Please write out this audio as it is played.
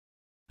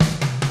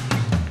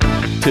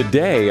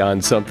Today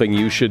on Something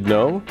You Should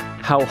Know,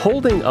 how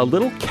holding a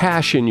little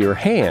cash in your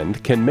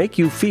hand can make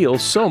you feel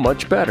so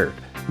much better.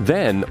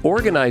 Then,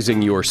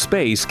 organizing your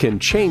space can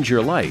change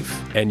your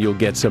life, and you'll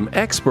get some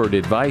expert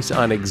advice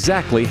on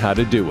exactly how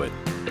to do it.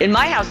 In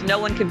my house, no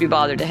one can be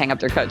bothered to hang up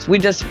their coats.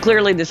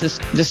 Clearly this is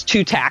just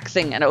too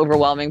taxing and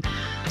overwhelming.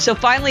 So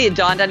finally it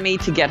dawned on me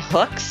to get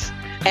hooks,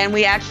 and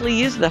we actually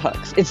use the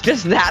hooks. It's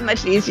just that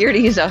much easier to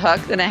use a hook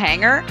than a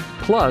hanger.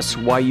 Plus,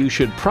 why you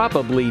should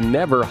probably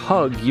never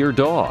hug your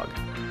dog.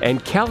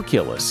 And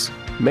calculus,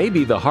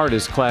 maybe the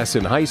hardest class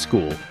in high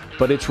school,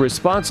 but it's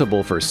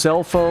responsible for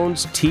cell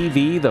phones,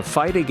 TV, the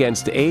fight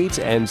against AIDS,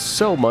 and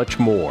so much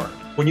more.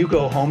 When you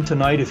go home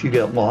tonight, if you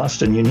get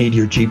lost and you need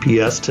your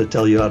GPS to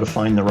tell you how to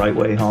find the right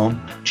way home,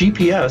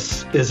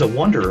 GPS is a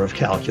wonder of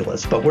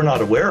calculus, but we're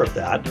not aware of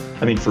that.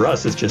 I mean, for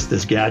us, it's just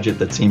this gadget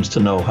that seems to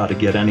know how to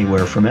get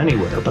anywhere from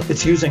anywhere, but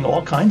it's using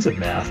all kinds of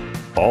math.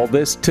 All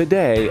this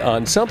today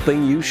on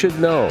Something You Should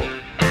Know.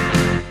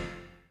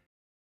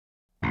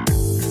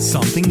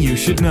 Something you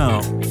should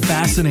know.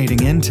 Fascinating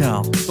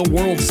intel, the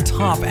world's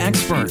top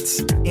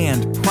experts,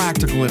 and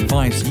practical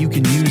advice you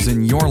can use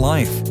in your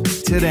life.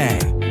 Today,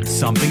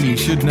 Something You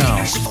Should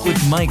Know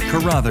with Mike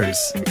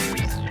Carruthers.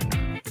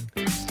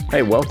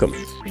 Hey, welcome.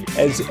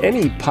 As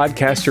any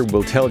podcaster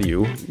will tell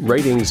you,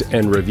 ratings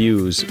and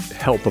reviews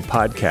help a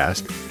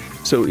podcast.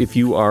 So if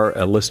you are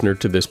a listener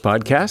to this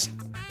podcast,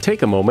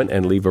 take a moment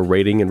and leave a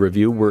rating and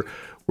review. We're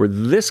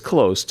this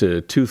close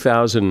to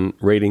 2,000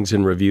 ratings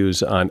and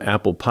reviews on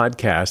Apple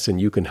Podcasts,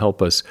 and you can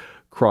help us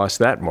cross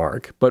that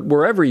mark. But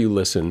wherever you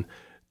listen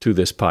to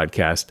this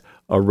podcast,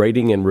 a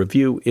rating and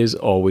review is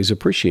always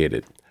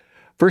appreciated.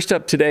 First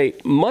up today,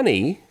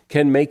 money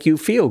can make you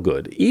feel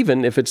good,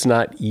 even if it's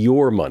not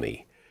your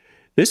money.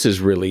 This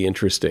is really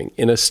interesting.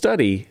 In a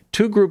study,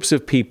 two groups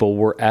of people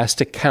were asked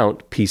to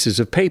count pieces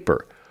of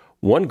paper.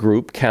 One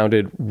group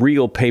counted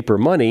real paper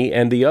money,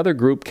 and the other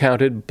group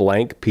counted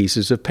blank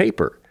pieces of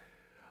paper.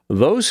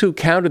 Those who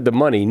counted the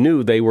money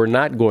knew they were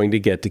not going to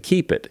get to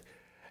keep it.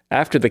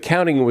 After the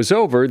counting was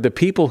over, the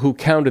people who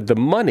counted the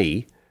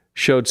money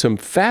showed some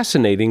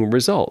fascinating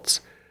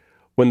results.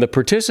 When the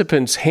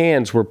participants'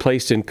 hands were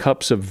placed in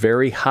cups of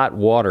very hot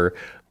water,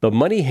 the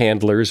money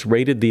handlers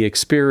rated the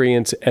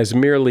experience as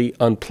merely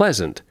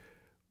unpleasant,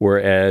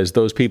 whereas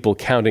those people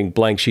counting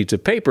blank sheets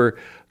of paper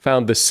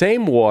found the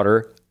same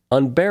water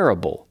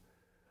unbearable.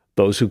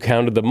 Those who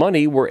counted the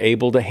money were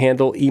able to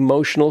handle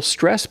emotional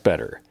stress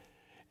better.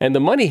 And the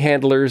money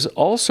handlers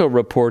also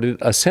reported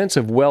a sense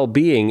of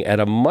well-being at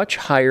a much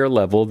higher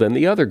level than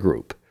the other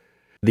group.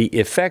 The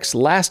effects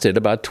lasted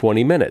about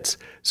 20 minutes.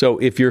 So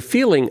if you're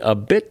feeling a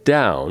bit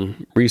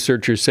down,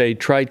 researchers say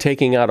try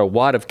taking out a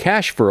wad of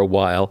cash for a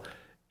while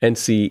and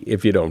see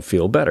if you don't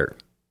feel better.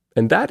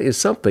 And that is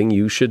something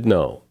you should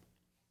know.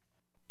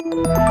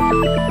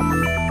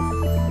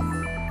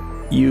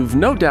 You've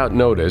no doubt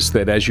noticed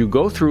that as you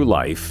go through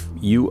life,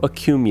 you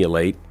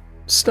accumulate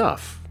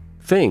stuff.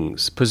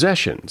 Things,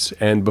 possessions,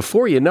 and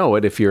before you know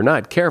it, if you're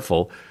not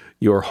careful,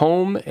 your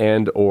home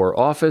and or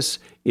office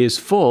is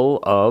full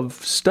of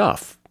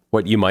stuff,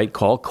 what you might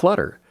call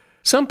clutter.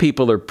 Some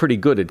people are pretty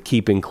good at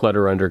keeping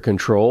clutter under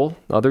control.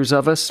 Others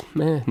of us,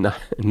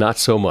 not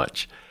so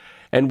much.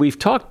 And we've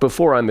talked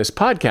before on this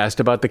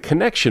podcast about the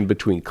connection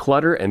between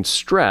clutter and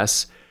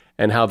stress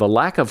and how the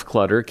lack of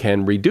clutter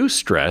can reduce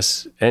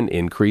stress and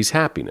increase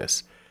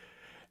happiness.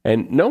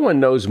 And no one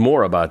knows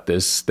more about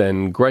this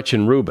than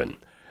Gretchen Rubin.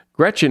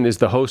 Gretchen is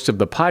the host of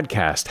the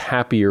podcast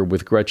Happier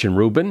with Gretchen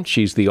Rubin.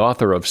 She's the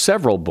author of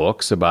several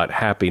books about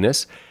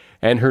happiness,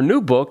 and her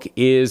new book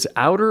is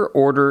Outer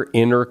Order,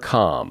 Inner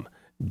Calm: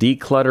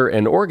 Declutter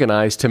and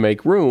Organize to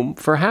Make Room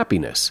for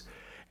Happiness.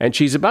 And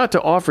she's about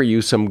to offer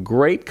you some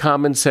great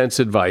common sense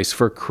advice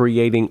for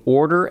creating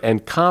order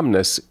and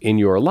calmness in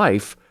your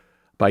life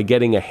by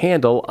getting a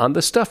handle on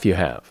the stuff you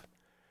have.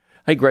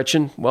 Hey,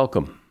 Gretchen,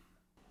 welcome.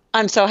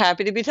 I'm so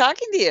happy to be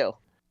talking to you.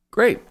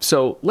 Great.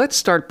 So let's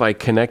start by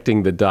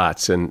connecting the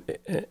dots and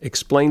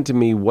explain to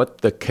me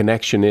what the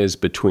connection is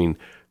between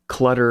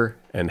clutter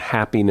and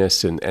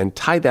happiness and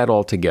tie that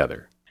all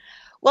together.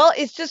 Well,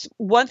 it's just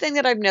one thing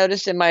that I've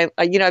noticed in my,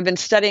 I've been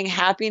studying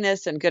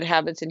happiness and good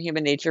habits in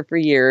human nature for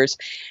years.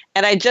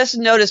 And I just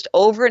noticed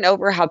over and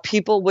over how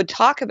people would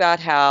talk about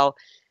how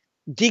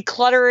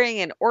decluttering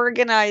and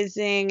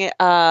organizing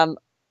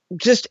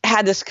just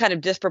had this kind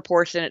of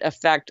disproportionate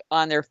effect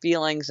on their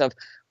feelings of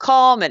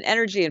calm and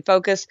energy and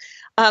focus.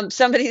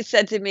 Somebody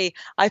said to me,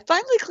 I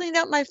finally cleaned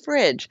out my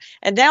fridge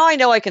and now I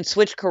know I can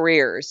switch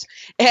careers.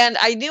 And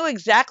I knew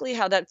exactly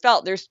how that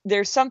felt.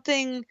 There's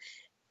something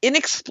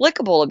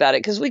inexplicable about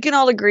it, because we can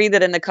all agree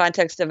that in the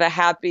context of a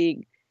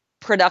happy,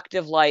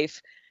 productive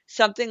life,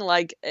 something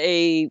like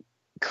a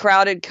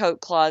crowded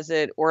coat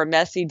closet or a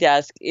messy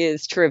desk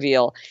is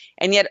trivial.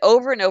 And yet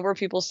over and over,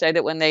 people say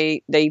that when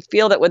they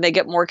feel that when they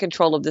get more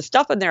control of the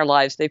stuff in their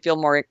lives, they feel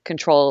more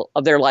control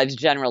of their lives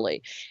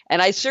generally.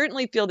 And I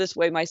certainly feel this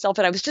way myself.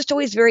 And I was just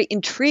always very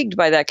intrigued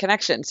by that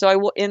connection.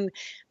 So in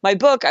my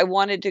book, I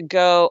wanted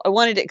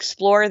to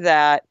explore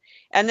that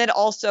And then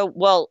also,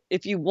 well,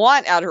 if you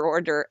want outer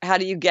order, how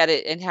do you get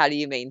it and how do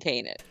you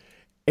maintain it?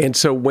 And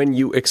so when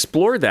you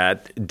explore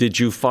that, did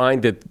you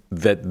find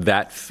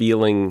that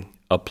feeling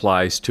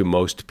applies to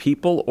most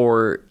people,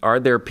 or are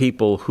there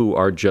people who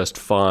are just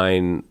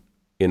fine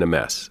in a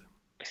mess?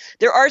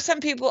 There are some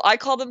people, I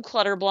call them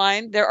clutter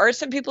blind. There are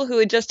some people who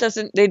they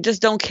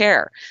just don't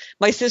care.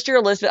 My sister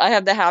Elizabeth, I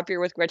have the Happier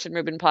with Gretchen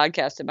Rubin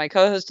podcast, and my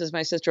co-host is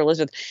my sister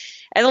Elizabeth.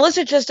 And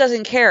Elizabeth just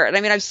doesn't care. And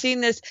I mean, I've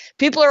seen this.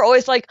 People are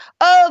always like,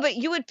 oh, but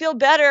you would feel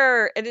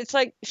better. And it's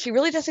like, she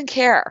really doesn't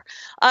care.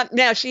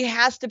 Now, she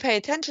has to pay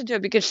attention to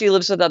it because she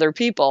lives with other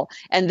people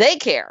and they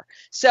care.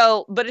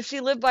 So, but if she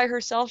lived by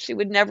herself, she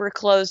would never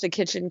close the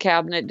kitchen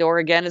cabinet door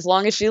again as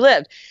long as she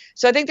lived.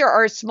 So I think there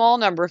are a small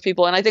number of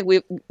people, and I think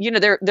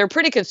they're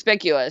pretty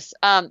conspicuous,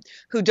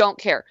 who don't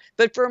care.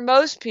 But for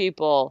most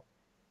people,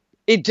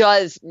 it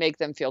does make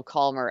them feel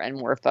calmer and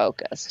more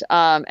focused.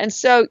 And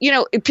so,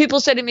 if people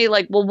say to me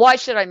like, well, why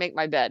should I make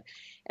my bed?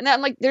 And I'm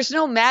like, there's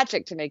no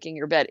magic to making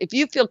your bed. If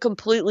you feel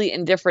completely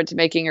indifferent to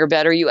making your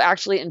bed, or you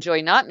actually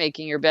enjoy not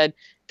making your bed,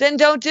 then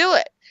don't do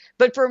it.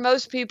 But for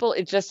most people,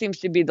 it just seems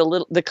to be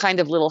the kind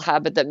of little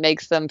habit that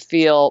makes them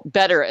feel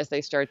better as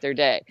they start their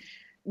day.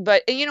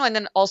 But, and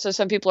then also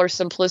some people are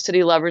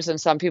simplicity lovers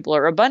and some people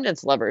are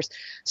abundance lovers.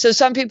 So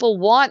some people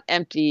want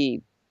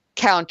empty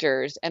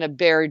counters and a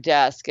bare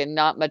desk and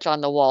not much on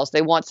the walls.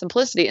 They want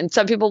simplicity. And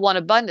some people want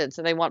abundance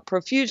and they want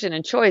profusion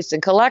and choice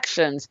and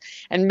collections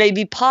and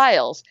maybe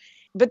piles.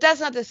 But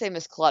that's not the same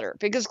as clutter,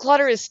 because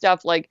clutter is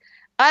stuff like,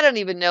 I don't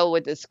even know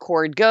what this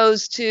cord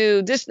goes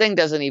to. This thing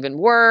doesn't even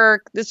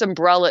work. This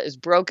umbrella is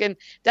broken.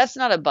 That's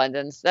not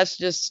abundance. That's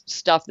just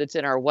stuff that's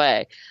in our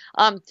way.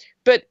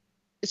 But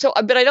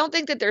I don't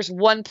think that there's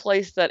one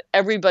place that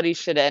everybody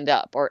should end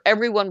up, or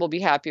everyone will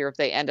be happier if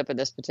they end up in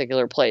this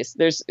particular place.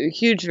 There's a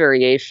huge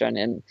variation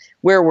in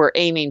where we're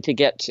aiming to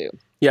get to.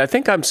 Yeah, I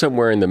think I'm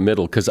somewhere in the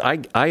middle, because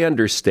I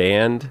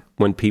understand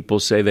when people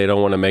say they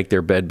don't want to make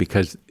their bed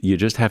because you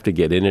just have to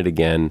get in it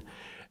again.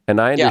 And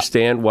I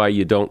understand why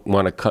you don't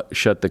want to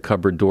shut the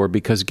cupboard door,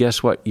 because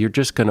guess what? You're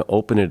just going to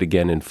open it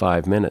again in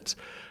 5 minutes.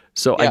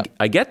 So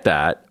I get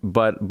that,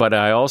 but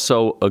I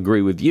also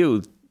agree with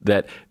you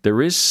that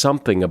there is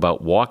something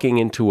about walking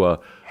into a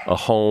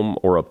home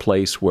or a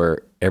place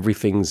where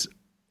everything's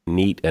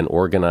neat and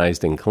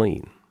organized and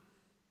clean.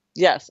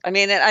 Yes. I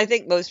mean, and I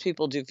think most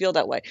people do feel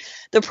that way.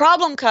 The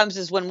problem comes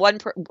is when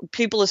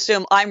people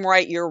assume I'm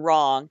right, you're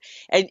wrong.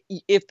 And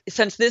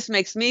since this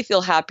makes me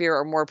feel happier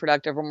or more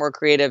productive or more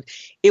creative,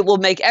 it will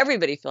make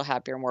everybody feel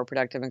happier, more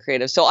productive and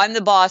creative. So I'm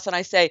the boss and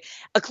I say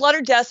a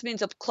cluttered desk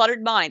means a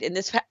cluttered mind. In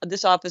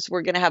this office,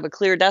 we're going to have a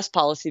clear desk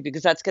policy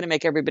because that's going to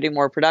make everybody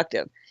more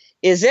productive.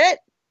 Is it?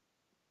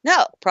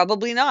 No,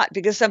 probably not,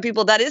 because some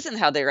people, that isn't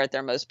how they're at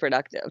their most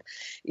productive.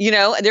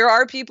 There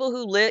are people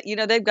who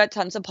they've got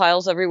tons of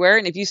piles everywhere.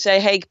 And if you say,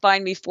 hey,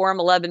 find me Form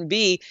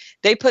 11B,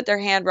 they put their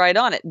hand right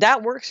on it.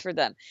 That works for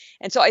them.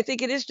 And so I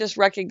think it is just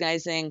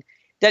recognizing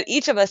that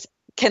each of us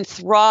can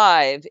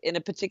thrive in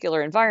a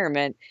particular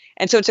environment.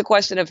 And so it's a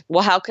question of,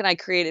 well, how can I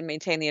create and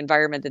maintain the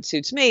environment that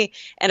suits me?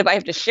 And if I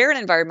have to share an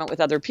environment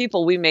with other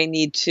people, we may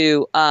need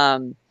to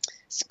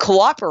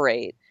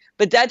cooperate.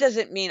 But that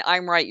doesn't mean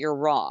I'm right, you're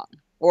wrong,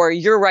 or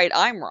you're right,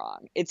 I'm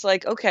wrong. It's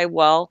like, okay,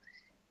 well,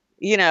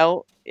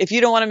 if you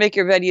don't want to make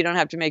your bed, you don't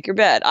have to make your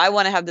bed. I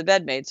want to have the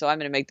bed made, so I'm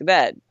going to make the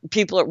bed.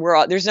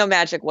 There's no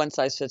magic one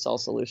size fits all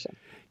solution.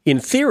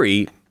 In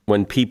theory,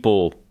 when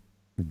people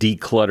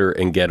declutter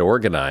and get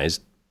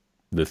organized,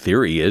 the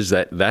theory is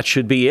that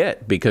should be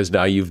it, because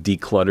now you've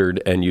decluttered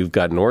and you've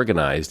gotten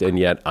organized. And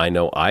yet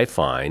I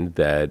find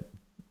that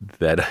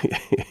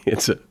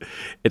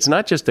it's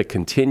not just a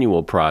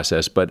continual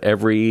process, but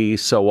every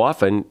so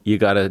often you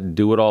got to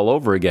do it all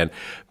over again.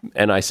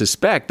 And I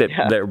suspect that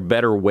there are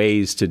better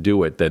ways to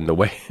do it than the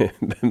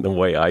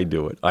way I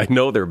do it. I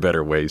know there are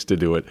better ways to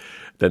do it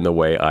than the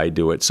way I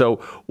do it. So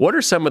what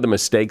are some of the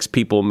mistakes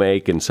people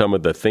make and some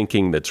of the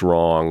thinking that's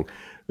wrong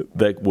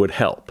that would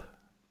help?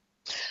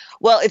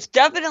 Well, it's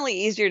definitely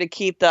easier to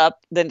keep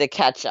up than to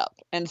catch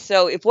up. And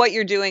so if what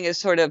you're doing is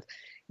sort of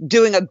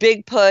doing a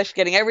big push,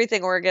 getting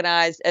everything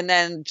organized, and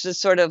then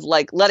just sort of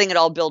like letting it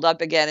all build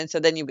up again. And so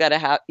then you've got to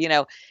have,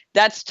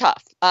 that's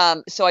tough.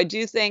 So I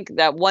do think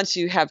that once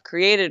you have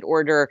created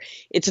order,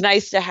 it's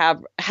nice to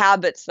have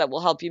habits that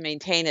will help you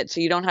maintain it, so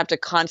you don't have to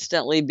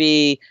constantly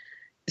be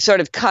sort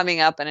of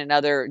coming up in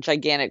another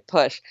gigantic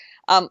push.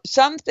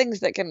 Some things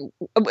that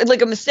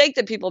like a mistake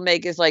that people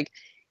make is like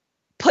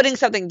putting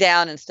something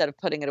down instead of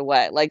putting it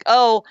away. Like,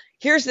 oh,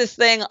 here's this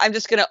thing. I'm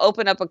just going to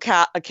open up a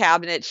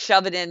cabinet,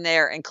 shove it in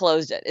there and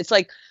close it. It's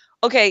like,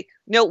 okay,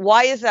 no,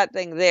 why is that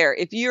thing there?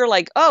 If you're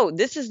like, oh,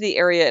 this is the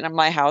area in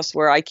my house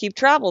where I keep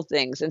travel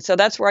things. And so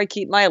that's where I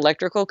keep my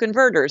electrical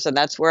converters. And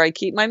that's where I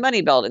keep my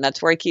money belt. And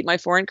that's where I keep my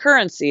foreign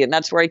currency. And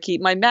that's where I keep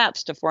my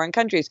maps to foreign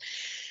countries.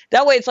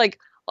 That way it's like,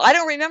 I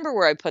don't remember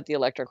where I put the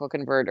electrical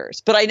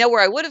converters, but I know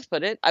where I would have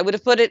put it. I would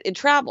have put it in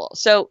travel.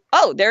 So,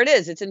 oh, there it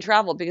is. It's in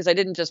travel because I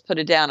didn't just put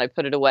it down. I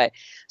put it away.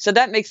 So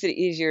that makes it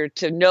easier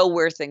to know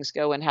where things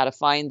go and how to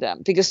find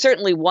them. Because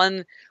certainly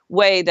one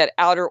way that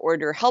outer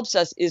order helps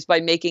us is by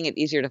making it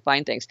easier to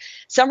find things.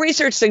 Some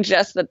research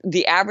suggests that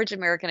the average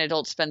American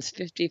adult spends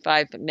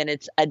 55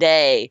 minutes a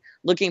day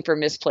looking for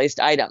misplaced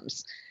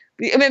items.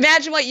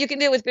 Imagine what you can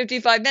do with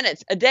 55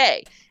 minutes a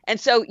day. And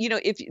so,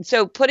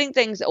 so putting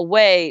things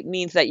away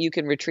means that you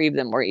can retrieve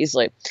them more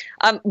easily.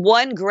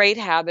 One great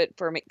habit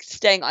for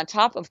staying on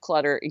top of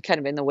clutter, kind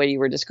of in the way you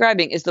were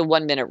describing, is the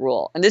 1 minute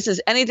rule. And this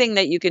is anything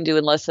that you can do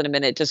in less than a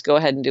minute, just go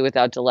ahead and do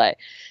without delay.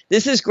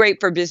 This is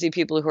great for busy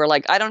people who are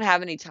like, I don't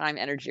have any time,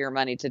 energy, or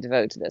money to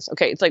devote to this.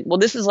 Okay. It's like, well,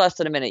 this is less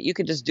than a minute. You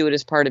could just do it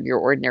as part of your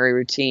ordinary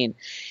routine.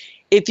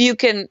 If you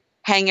can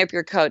hang up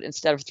your coat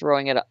instead of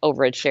throwing it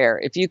over a chair,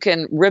 if you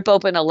can rip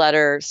open a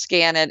letter,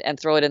 scan it, and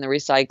throw it in the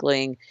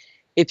recycling,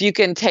 if you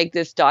can take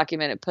this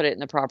document and put it in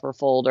the proper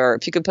folder,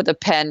 if you can put the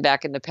pen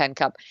back in the pen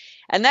cup,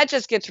 and that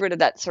just gets rid of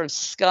that sort of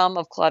scum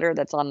of clutter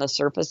that's on the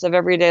surface of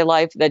everyday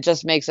life that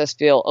just makes us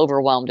feel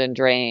overwhelmed and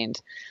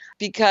drained.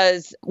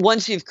 Because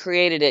once you've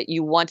created it,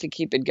 you want to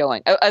keep it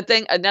going.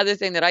 Another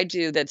thing that I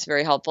do that's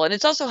very helpful, and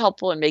it's also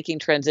helpful in making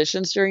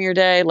transitions during your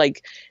day,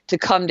 like to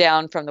come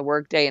down from the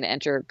workday and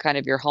enter kind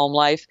of your home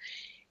life,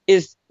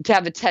 is to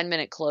have a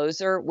 10-minute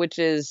closer, which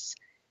is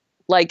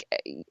like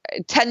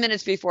 10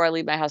 minutes before I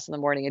leave my house in the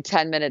morning and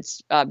 10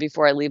 minutes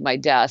before I leave my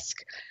desk.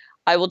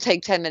 I will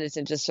take 10 minutes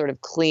and just sort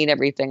of clean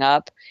everything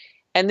up.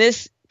 And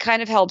this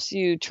kind of helps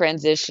you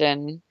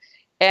transition.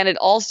 And it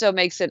also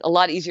makes it a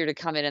lot easier to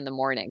come in the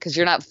morning because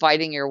you're not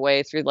fighting your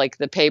way through like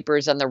the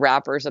papers and the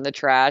wrappers and the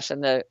trash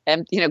and the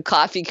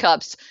coffee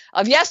cups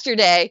of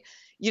yesterday.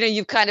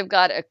 You've kind of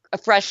got a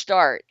fresh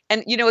start.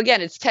 And,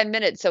 again, it's 10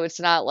 minutes. So it's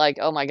not like,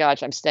 oh, my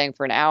gosh, I'm staying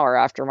for an hour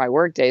after my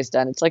work day is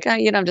done. It's like,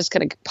 I'm just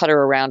going to putter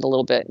around a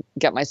little bit,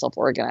 get myself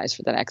organized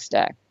for the next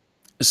day.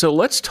 So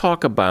let's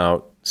talk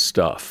about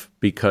stuff,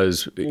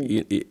 because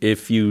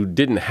if you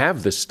didn't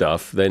have the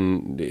stuff,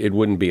 then it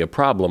wouldn't be a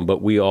problem.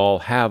 But we all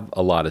have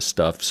a lot of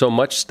stuff, so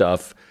much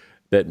stuff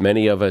that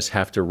many of us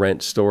have to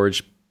rent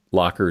storage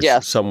lockers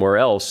somewhere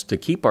else to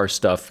keep our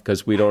stuff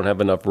because we don't have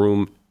enough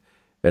room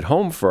at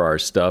home for our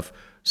stuff.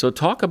 So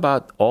talk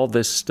about all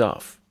this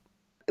stuff.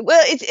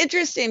 Well, it's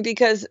interesting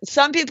because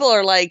some people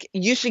are like,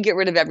 you should get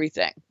rid of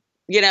everything.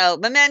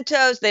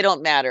 Mementos, they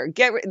don't matter.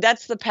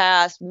 That's the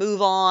past,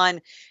 move on.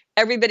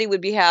 Everybody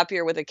would be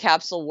happier with a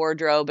capsule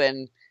wardrobe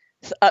and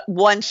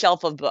one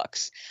shelf of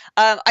books.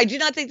 I do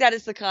not think that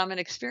is the common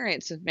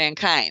experience of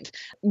mankind.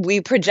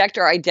 We project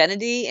our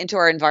identity into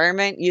our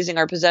environment using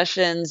our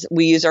possessions.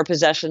 We use our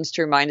possessions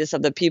to remind us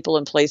of the people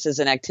and places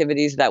and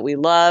activities that we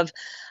love.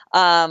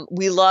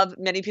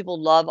 Many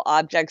people love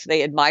objects.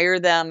 They admire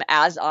them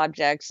as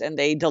objects and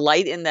they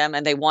delight in them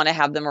and they want to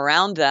have them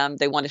around them.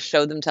 They want to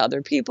show them to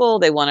other people.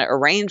 They want to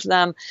arrange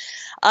them.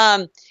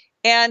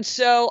 And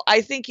so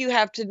I think you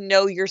have to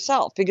know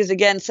yourself because,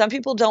 again, some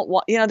people don't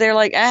want, they're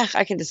like,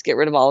 I can just get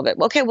rid of all of it.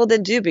 Okay, well,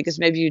 then do, because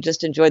maybe you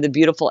just enjoy the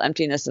beautiful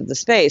emptiness of the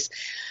space.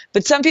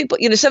 But some people,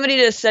 somebody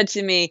just said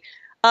to me,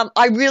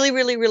 I really,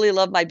 really, really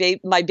love my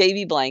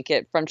baby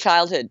blanket from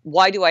childhood.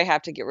 Why do I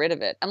have to get rid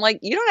of it? I'm like,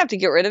 you don't have to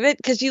get rid of it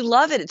because you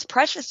love it. It's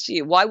precious to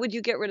you. Why would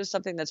you get rid of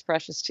something that's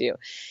precious to you?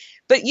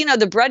 But,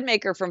 the bread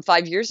maker from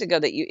 5 years ago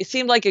it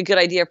seemed like a good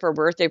idea for a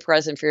birthday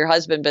present for your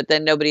husband, but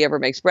then nobody ever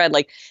makes bread.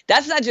 Like,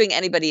 that's not doing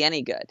anybody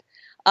any good.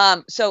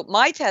 So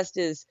my test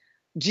is,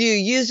 do you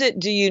use it?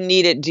 Do you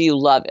need it? Do you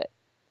love it?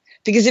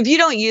 Because if you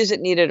don't use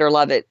it, need it, or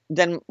love it,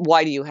 then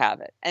why do you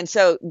have it? And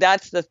so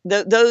that's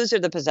those are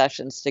the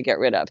possessions to get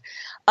rid of.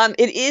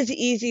 It is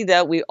easy,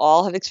 though. We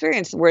all have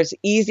experienced where it's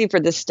easy for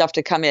this stuff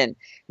to come in.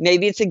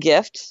 Maybe it's a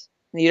gift.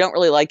 You don't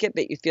really like it,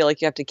 but you feel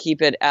like you have to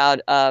keep it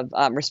out of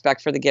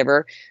respect for the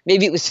giver.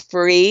 Maybe it was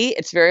free.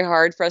 It's very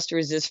hard for us to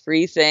resist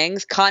free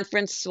things.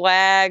 Conference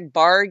swag,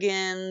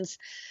 bargains,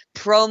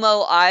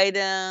 promo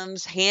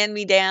items,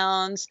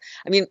 hand-me-downs.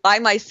 I mean, I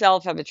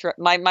myself have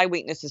my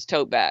weakness is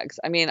tote bags.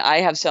 I mean, I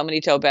have so many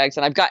tote bags,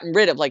 and I've gotten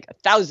rid of like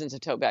thousands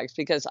of tote bags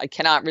because I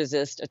cannot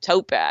resist a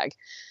tote bag.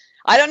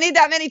 I don't need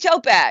that many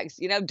tote bags.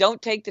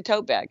 Don't take the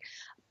tote bag.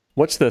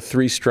 What's the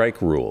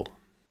 3-strike rule?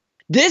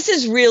 This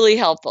is really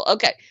helpful.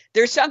 Okay.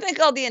 There's something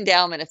called the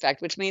endowment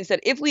effect, which means that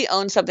if we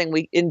own something,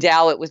 we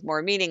endow it with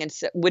more meaning, and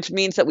which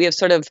means that we have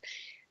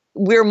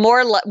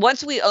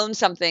once we own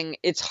something,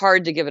 it's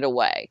hard to give it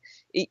away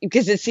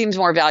because it seems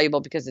more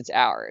valuable because it's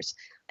ours.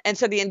 And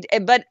so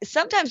but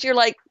sometimes you're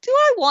like, do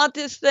I want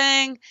this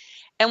thing?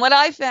 And what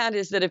I found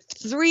is that if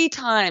 3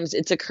 times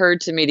it's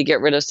occurred to me to get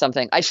rid of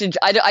something, I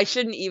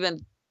shouldn't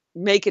even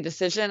make a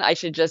decision. I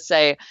should just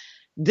say,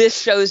 this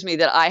shows me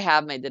that I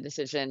have made the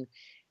decision.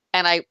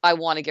 And I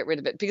want to get rid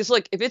of it. Because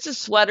look, if it's a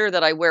sweater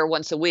that I wear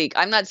once a week,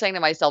 I'm not saying to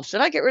myself, should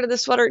I get rid of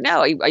this sweater?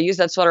 No, I use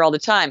that sweater all the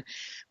time.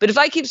 But if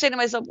I keep saying to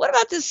myself, what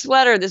about this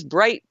sweater, this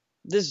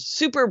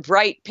super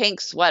bright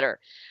pink sweater?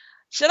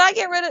 Should I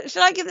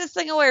give this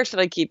thing away or should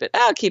I keep it?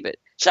 I'll keep it.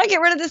 should I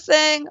get rid of this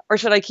thing or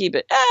should I keep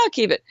it? I'll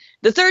keep it.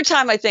 The third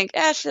time I think,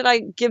 should I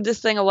give this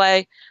thing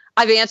away?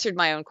 I've answered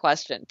my own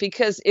question,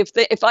 because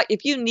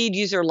if you need,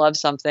 use, or love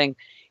something,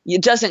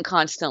 it doesn't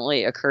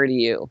constantly occur to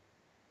you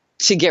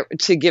to give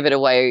it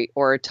away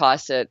or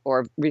toss it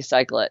or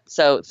recycle it.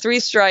 So 3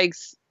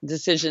 strikes,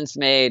 decisions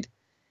made.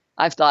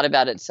 I've thought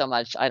about it so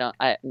much.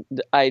 I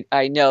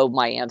know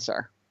my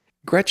answer.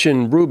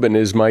 Gretchen Rubin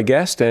is my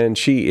guest, and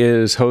she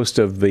is host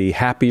of the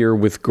Happier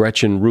with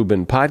Gretchen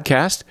Rubin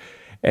podcast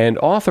and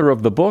author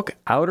of the book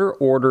Outer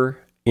Order,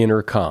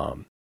 Inner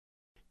Calm.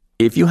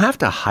 If you have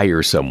to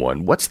hire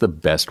someone, what's the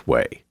best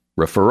way?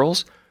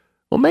 Referrals?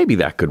 Well, maybe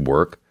that could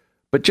work.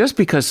 But just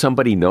because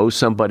somebody knows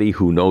somebody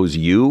who knows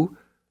you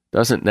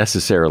doesn't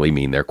necessarily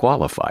mean they're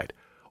qualified.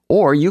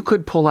 Or you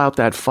could pull out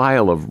that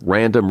file of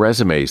random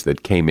resumes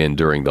that came in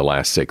during the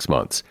last 6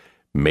 months.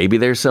 Maybe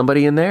there's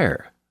somebody in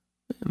there.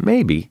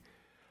 Maybe.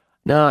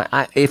 Now,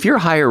 if you're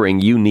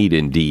hiring, you need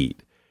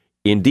Indeed.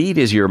 Indeed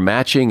is your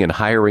matching and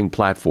hiring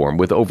platform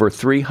with over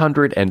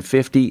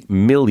 350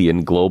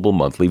 million global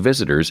monthly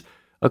visitors,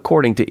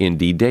 according to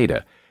Indeed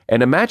data,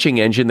 and a matching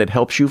engine that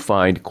helps you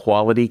find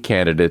quality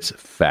candidates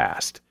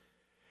fast.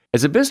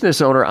 As a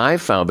business owner,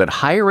 I've found that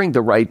hiring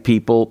the right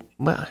people,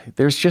 well,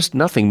 there's just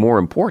nothing more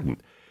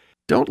important.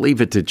 Don't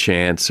leave it to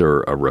chance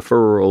or a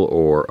referral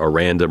or a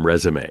random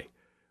resume.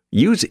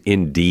 Use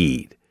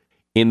Indeed.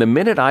 In the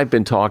minute I've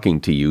been talking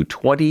to you,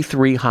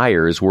 23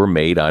 hires were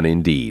made on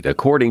Indeed,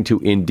 according to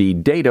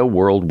Indeed data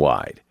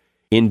worldwide.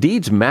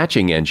 Indeed's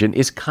matching engine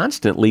is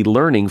constantly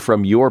learning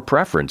from your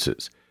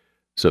preferences.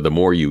 So the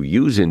more you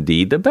use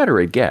Indeed, the better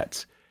it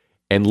gets.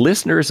 And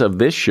listeners of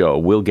this show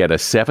will get a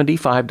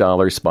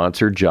 $75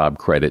 sponsored job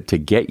credit to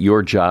get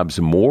your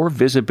jobs more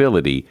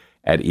visibility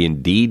at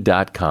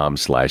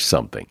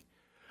Indeed.com/something.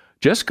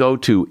 Just go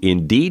to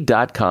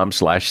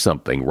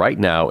Indeed.com/something right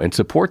now and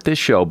support this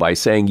show by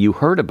saying you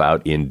heard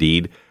about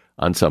Indeed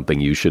on Something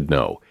You Should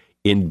Know.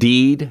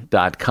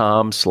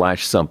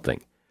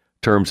 Indeed.com/something.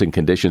 Terms and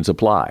conditions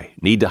apply.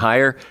 Need to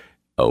hire?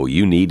 Oh,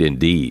 you need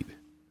Indeed.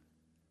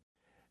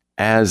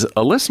 As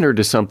a listener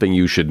to Something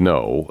You Should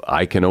Know,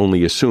 I can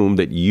only assume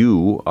that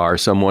you are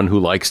someone who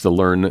likes to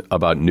learn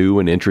about new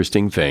and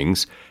interesting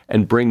things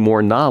and bring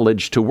more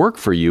knowledge to work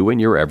for you in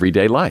your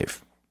everyday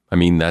life. I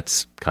mean,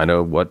 that's kind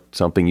of what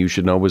Something You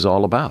Should Know is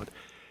all about.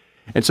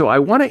 And so I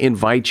want to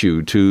invite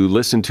you to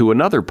listen to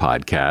another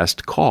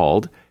podcast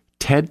called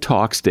TED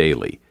Talks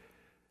Daily.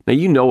 Now,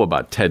 you know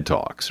about TED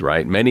Talks,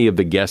 right? Many of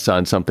the guests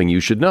on Something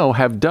You Should Know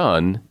have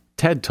done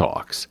TED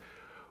Talks.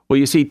 Well,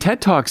 you see,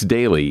 TED Talks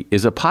Daily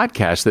is a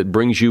podcast that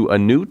brings you a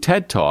new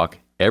TED Talk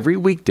every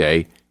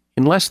weekday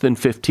in less than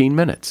 15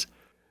 minutes.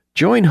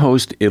 Join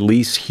host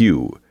Elise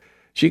Hu.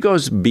 She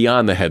goes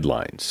beyond the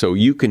headlines so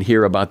you can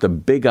hear about the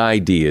big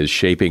ideas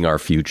shaping our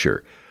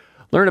future.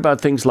 Learn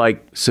about things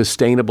like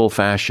sustainable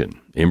fashion,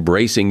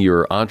 embracing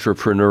your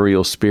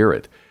entrepreneurial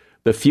spirit,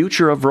 the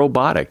future of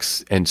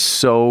robotics, and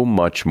so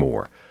much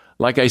more.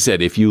 Like I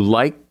said, if you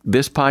like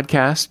this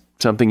podcast,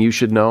 Something You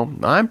Should Know,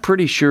 I'm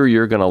pretty sure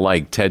you're going to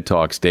like TED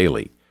Talks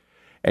Daily.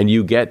 And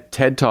you get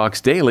TED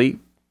Talks Daily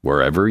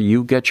wherever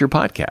you get your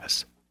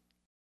podcasts.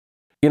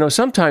 You know,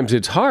 sometimes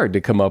it's hard to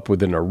come up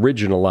with an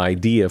original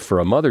idea for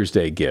a Mother's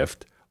Day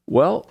gift.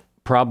 Well,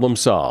 problem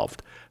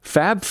solved.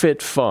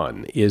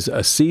 FabFitFun is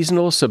a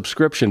seasonal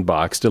subscription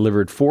box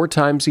delivered 4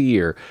 times a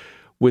year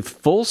with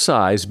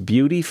full-size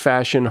beauty,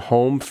 fashion,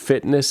 home,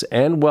 fitness,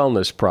 and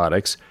wellness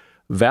products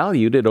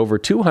valued at over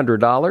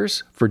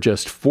 $200 for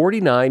just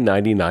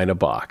 $49.99 a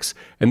box.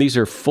 And these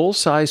are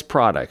full-size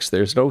products.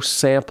 There's no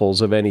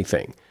samples of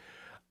anything.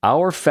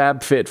 Our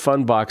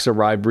FabFitFun box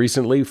arrived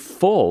recently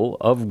full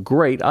of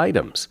great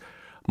items.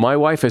 My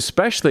wife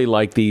especially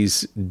liked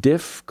these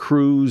Diff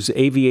Cruise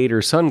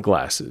aviator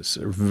sunglasses.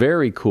 They're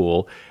very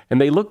cool,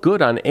 and they look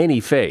good on any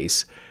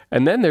face.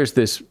 And then there's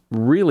this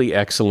really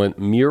excellent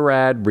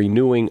Murad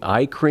Renewing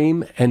Eye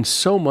Cream and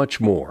so much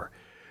more.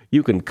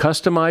 You can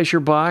customize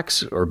your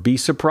box or be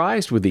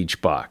surprised with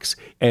each box,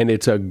 and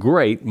it's a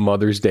great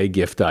Mother's Day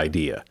gift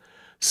idea.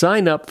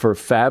 Sign up for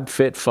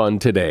FabFitFun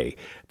today.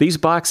 These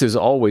boxes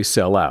always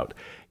sell out.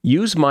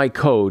 Use my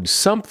code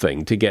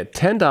SOMETHING to get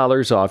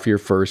 $10 off your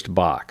first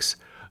box.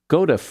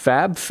 Go to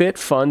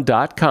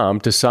fabfitfun.com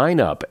to sign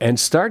up and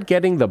start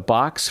getting the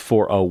box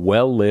for a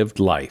well-lived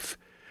life.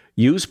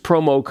 Use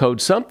promo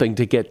code SOMETHING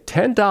to get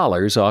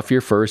 $10 off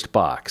your first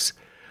box.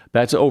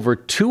 That's over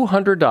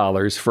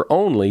 $200 for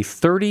only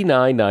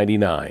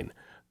 $39.99.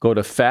 Go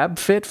to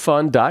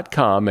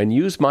fabfitfun.com and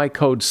use my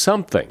code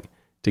SOMETHING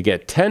to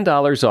get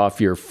 $10 off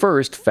your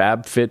first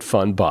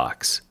FabFitFun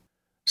box.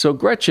 So,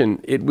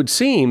 Gretchen, it would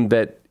seem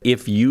that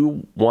if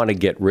you want to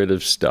get rid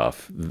of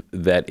stuff,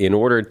 that in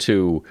order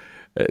to,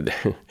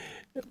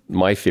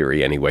 my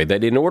theory anyway,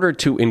 that in order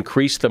to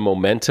increase the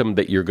momentum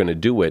that you're going to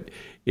do it,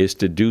 is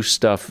to do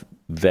stuff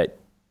that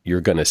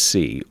you're going to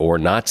see or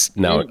not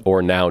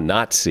now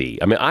not see.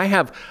 I mean, I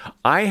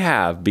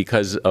have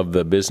because of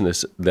the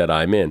business that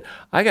I'm in,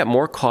 I got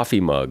more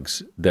coffee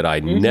mugs that I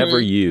never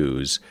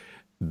use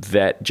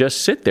that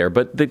just sit there,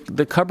 but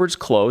the cupboard's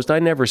closed. I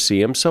never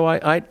see them, so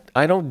I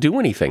don't do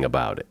anything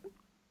about it.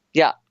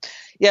 Yeah.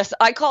 Yes,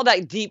 I call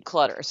that deep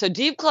clutter. So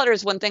deep clutter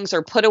is when things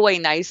are put away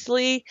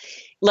nicely,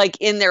 like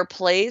in their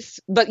place,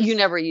 but you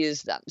never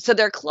use them. So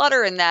they're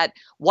clutter in that,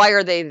 why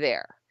are they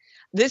there?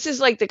 This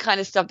is like the kind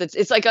of stuff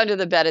it's like under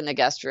the bed in the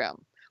guest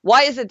room.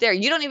 Why is it there?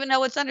 You don't even know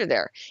what's under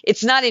there.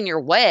 It's not in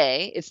your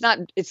way. It's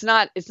not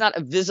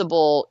a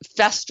visible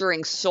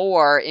festering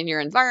sore in your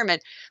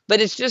environment, but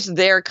it's just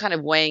there kind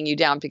of weighing you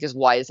down because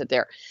why is it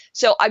there?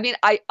 So, I mean,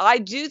 I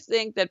do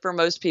think that for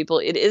most people,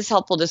 it is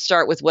helpful to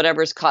start with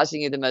whatever's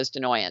causing you the most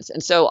annoyance.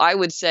 And so I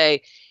would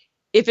say,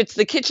 if it's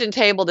the kitchen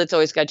table that's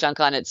always got junk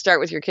on it,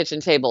 start with your kitchen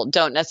table.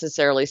 Don't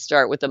necessarily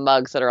start with the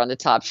mugs that are on the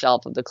top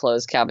shelf of the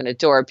closed cabinet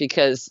door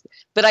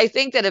but I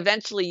think that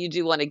eventually you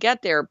do want to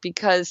get there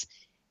because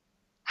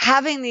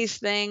having these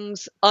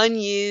things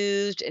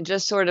unused and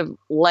just sort of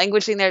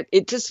languishing there,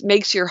 it just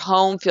makes your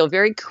home feel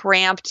very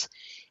cramped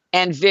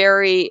and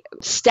very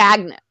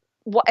stagnant.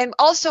 And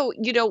also,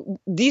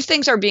 these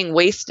things are being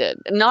wasted,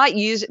 not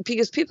used,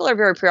 because people are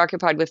very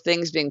preoccupied with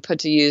things being put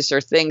to use or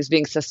things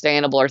being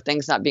sustainable or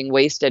things not being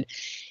wasted.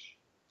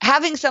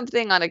 Having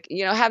something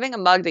having a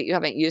mug that you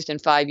haven't used in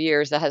 5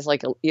 years that has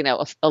like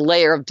a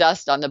layer of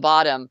dust on the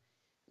bottom,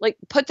 like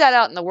put that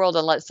out in the world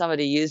and let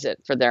somebody use it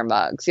for their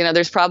mugs.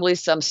 There's probably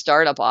some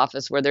startup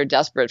office where they're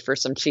desperate for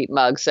some cheap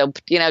mugs. So,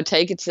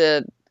 take it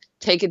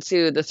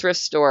to the thrift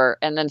store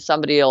and then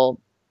somebody will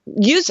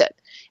use it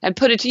and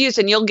put it to use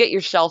and you'll get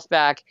your shelf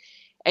back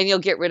and you'll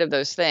get rid of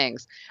those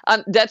things.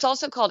 That's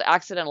also called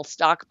accidental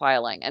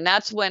stockpiling. And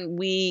that's when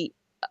we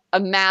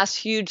amass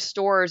huge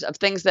stores of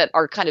things that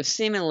are kind of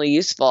seemingly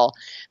useful,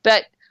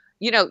 but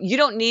you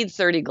don't need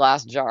 30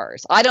 glass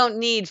jars. I don't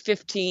need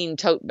 15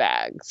 tote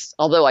bags,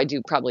 although I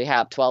do probably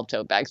have 12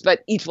 tote bags,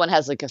 but each one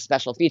has like a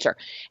special feature.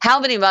 How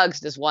many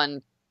mugs does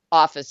one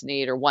office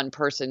need or one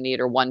person need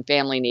or one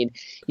family need?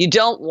 You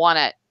don't want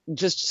to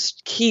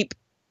just keep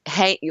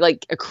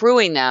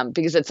accruing them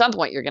because at some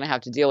point you're going to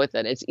have to deal with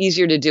it. It's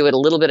easier to do it a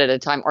little bit at a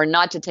time or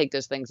not to take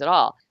those things at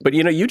all. But,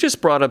 you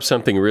just brought up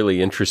something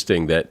really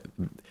interesting that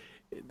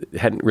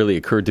hadn't really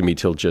occurred to me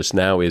till just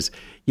now is,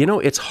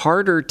 it's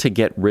harder to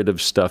get rid of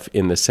stuff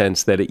in the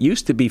sense that it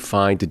used to be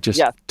fine to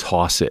just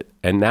toss it.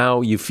 And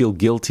now you feel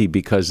guilty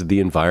because of the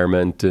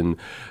environment. And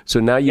so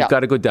now you've got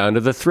to go down to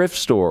the thrift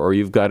store or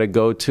you've got to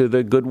go to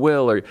the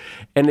Goodwill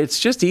and it's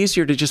just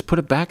easier to just put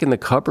it back in the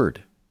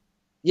cupboard.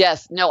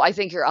 Yes. No, I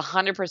think you're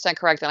 100%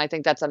 correct. And I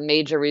think that's a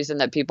major reason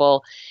that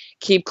people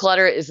keep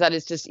clutter is that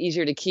it's just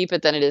easier to keep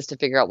it than it is to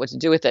figure out what to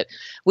do with it,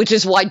 which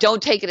is why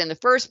don't take it in the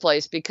first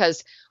place,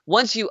 because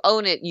once you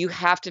own it, you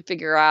have to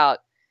figure out,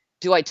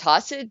 do I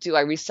toss it? Do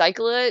I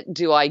recycle it?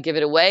 Do I give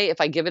it away? If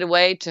I give it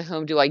away, to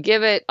whom do I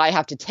give it? I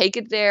have to take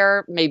it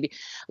there. Maybe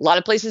a lot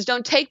of places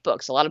don't take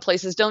books. A lot of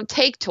places don't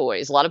take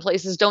toys. A lot of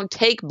places don't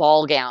take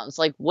ball gowns.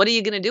 Like, what are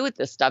you going to do with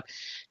this stuff?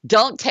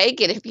 Don't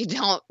take it if you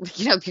don't,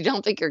 if you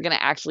don't think you're going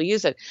to actually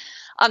use it.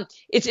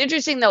 It's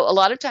interesting though. A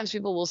lot of times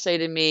people will say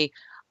to me,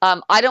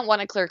 I don't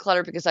want to clear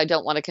clutter because I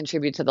don't want to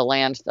contribute to the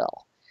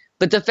landfill.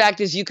 But the fact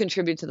is you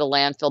contribute to the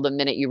landfill the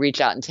minute you reach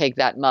out and take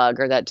that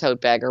mug or that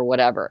tote bag or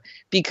whatever,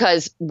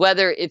 because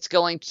whether it's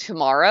going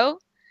tomorrow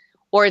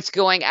or it's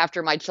going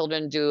after my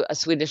children do a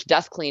Swedish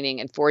death cleaning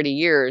in 40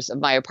 years of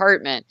my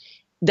apartment,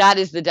 that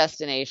is the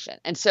destination.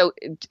 And so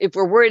if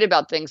we're worried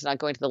about things not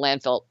going to the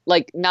landfill,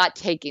 like not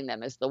taking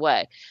them is the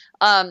way.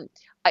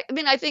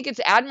 I think it's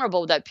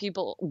admirable that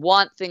people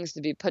want things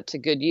to be put to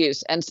good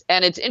use. And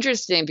it's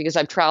interesting because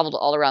I've traveled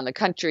all around the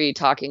country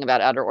talking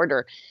about outer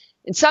order.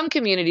 In some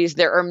communities,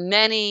 there are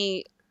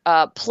many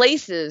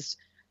places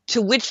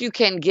to which you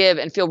can give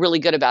and feel really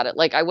good about it.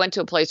 Like I went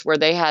to a place where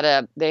they had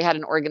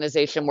an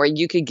organization where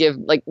you could give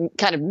like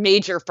kind of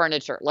major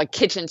furniture, like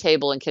kitchen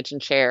table and kitchen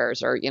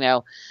chairs, or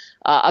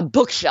a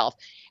bookshelf,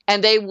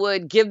 and they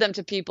would give them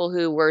to people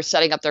who were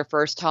setting up their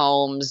first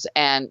homes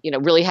and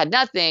really had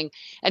nothing.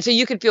 And so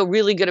you could feel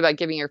really good about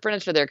giving your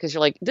furniture there because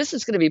you're like, this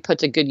is going to be put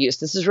to good use.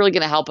 This is really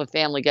going to help a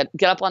family get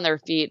up on their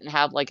feet and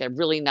have like a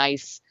really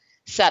nice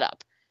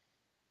setup.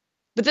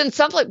 But then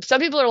some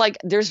people are like,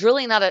 there's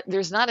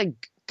not a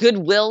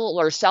Goodwill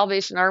or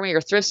Salvation Army or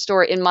thrift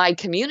store in my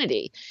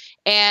community.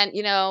 And,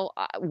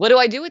 what do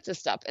I do with this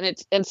stuff?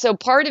 And so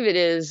part of it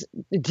is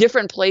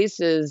different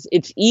places,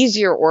 it's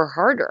easier or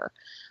harder.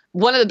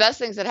 One of the best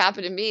things that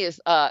happened to me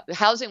is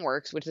Housing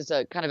Works, which is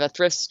a kind of a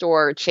thrift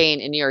store chain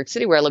in New York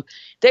City where I live.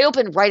 They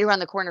opened right around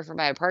the corner from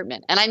my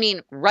apartment. And I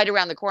mean, right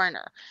around the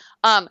corner.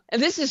 And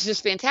this is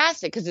just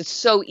fantastic because it's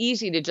so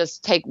easy to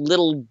just take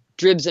little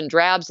dribs and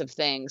drabs of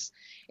things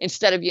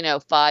instead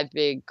of, 5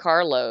 big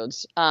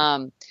carloads.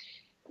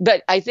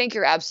 But I think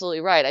you're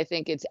absolutely right. I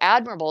think it's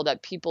admirable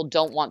that people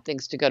don't want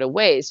things to go to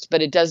waste,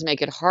 but it does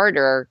make it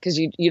harder because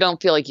you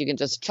don't feel like you can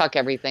just chuck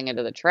everything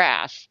into the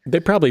trash. They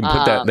probably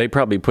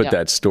put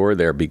that store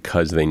there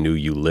because they knew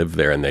you lived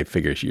there and they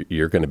figure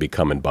you're going to be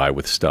coming by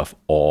with stuff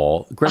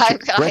all.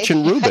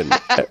 Gretchen Rubin,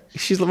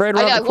 she's right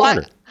around the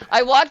corner.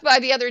 I walked by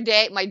the other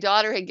day. My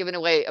daughter had given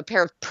away a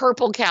pair of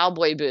purple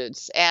cowboy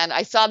boots, and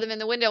I saw them in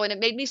the window, and it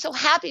made me so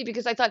happy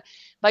because I thought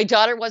my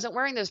daughter wasn't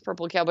wearing those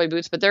purple cowboy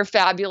boots, but they're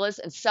fabulous.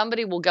 And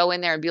somebody will go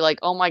in there and be like,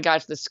 oh my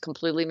gosh, this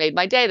completely made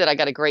my day that I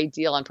got a great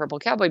deal on purple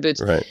cowboy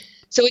boots. Right.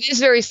 So it is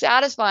very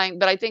satisfying,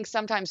 but I think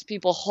sometimes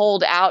people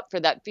hold out for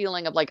that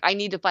feeling of like, I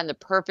need to find the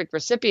perfect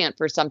recipient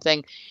for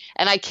something,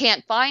 and I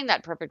can't find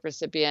that perfect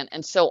recipient.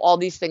 And so all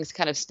these things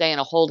kind of stay in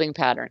a holding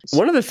pattern.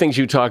 One of the things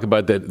you talk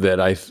about that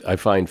I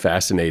find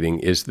fascinating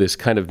is this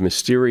kind of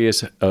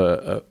mysterious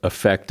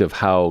effect of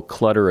how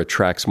clutter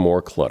attracts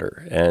more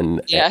clutter.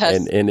 And,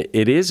 yes. and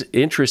it is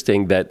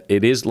interesting that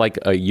it is like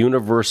a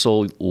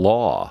universal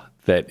law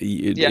that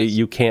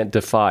you can't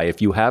defy.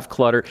 If you have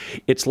clutter,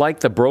 it's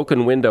like the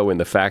broken window in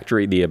the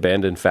factory, the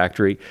abandoned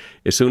factory.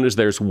 As soon as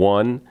there's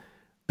one,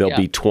 there'll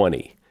be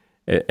 20.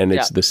 And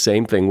it's the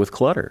same thing with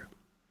clutter.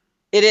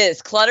 It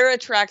is. Clutter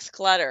attracts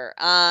clutter,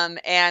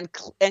 and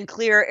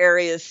clear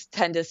areas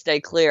tend to stay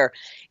clear.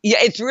 Yeah,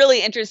 it's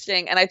really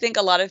interesting, and I think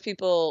a lot of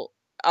people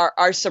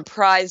are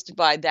surprised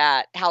by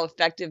that, how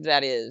effective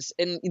that is.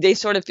 And they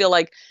sort of feel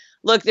like,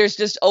 look, there's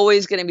just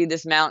always going to be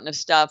this mountain of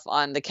stuff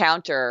on the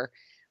counter,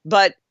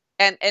 but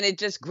and it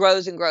just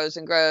grows and grows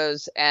and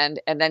grows, and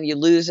then you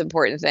lose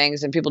important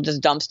things, and people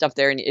just dump stuff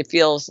there, and it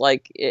feels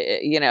like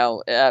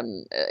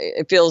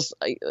it feels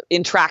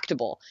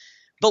intractable.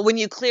 But when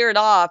you clear it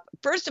off,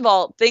 first of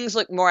all, things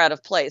look more out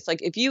of place.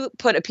 Like if you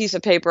put a piece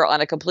of paper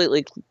on a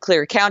completely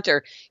clear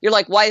counter, you're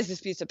like, why is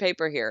this piece of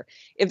paper here?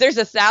 If there's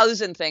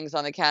 1,000 things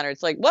on the counter,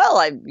 it's like, well,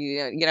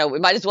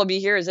 it might as well be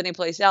here as any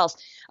place else.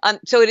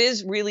 So it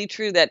is really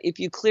true that if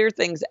you clear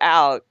things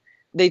out,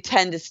 they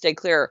tend to stay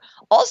clearer.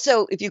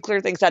 Also, if you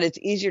clear things out, it's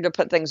easier to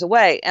put things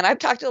away. And I've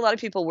talked to a lot of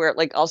people where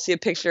like I'll see a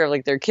picture of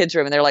like their kid's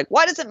room and they're like,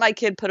 why doesn't my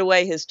kid put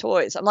away his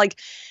toys? I'm like,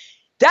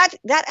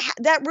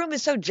 that room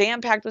is so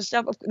jam-packed with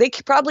stuff. They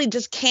probably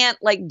just can't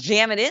like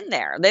jam it in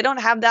there. They don't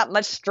have that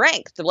much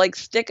strength to like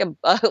stick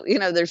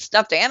their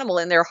stuffed animal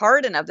in there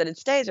hard enough that it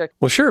stays.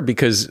 Well, sure,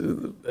 because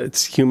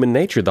it's human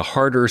nature. The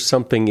harder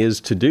something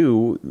is to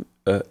do,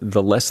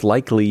 the less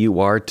likely you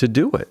are to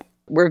do it.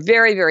 We're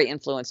very, very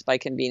influenced by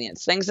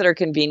convenience. Things that are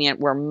convenient,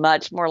 we're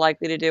much more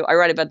likely to do. I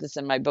write about this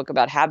in my book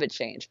about habit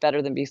change,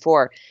 Better Than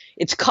Before.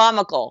 It's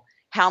comical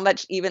how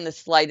much even the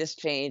slightest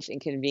change in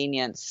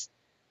convenience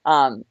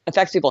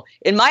affects people.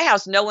 In my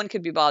house, no one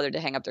could be bothered to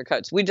hang up their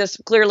coats.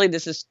 Clearly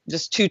this is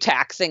just too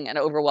taxing and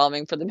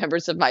overwhelming for the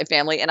members of my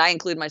family, and I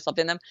include myself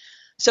in them.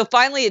 So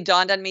finally it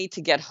dawned on me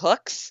to get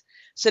hooks.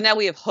 So now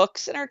we have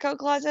hooks in our coat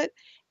closet,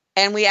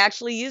 and we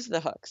actually use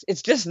the hooks.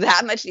 It's just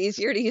that much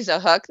easier to use a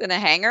hook than a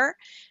hanger,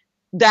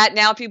 that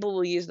now people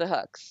will use the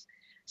hooks.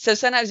 So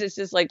sometimes it's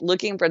just like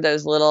looking for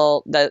those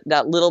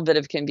that little bit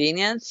of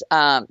convenience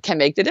can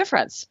make the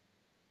difference.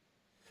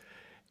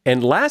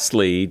 And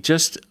lastly,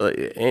 just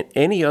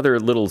any other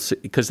little,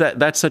 because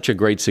that's such a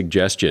great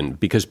suggestion,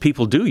 because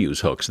people do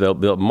use hooks.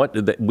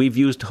 We've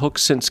used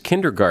hooks since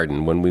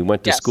kindergarten when we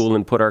went to school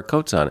and put our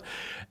coats on.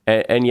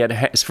 And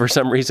yet, for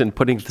some reason,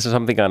 putting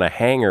something on a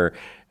hanger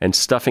and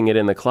stuffing it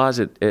in the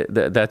closet,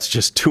 that's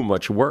just too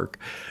much work.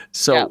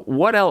 So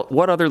what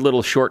other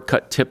little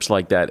shortcut tips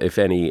like that, if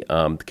any,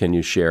 can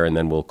you share? And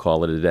then we'll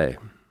call it a day.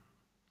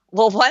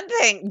 Well, one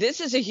thing,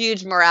 this is a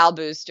huge morale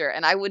booster,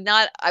 and I would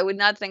not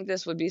think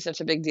this would be such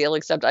a big deal,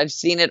 except I've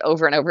seen it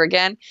over and over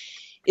again,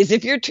 is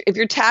if you're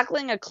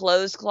tackling a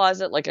clothes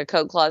closet, like a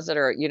coat closet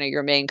or,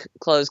 your main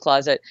clothes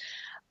closet,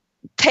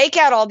 take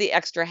out all the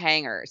extra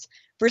hangers.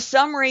 For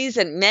some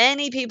reason,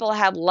 many people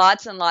have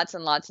lots and lots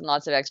and lots and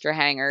lots of extra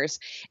hangers,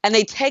 and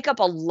they take up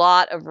a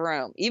lot of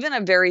room. Even a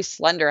very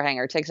slender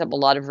hanger takes up a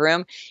lot of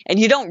room, and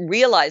you don't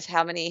realize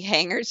how many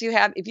hangers you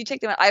have. If you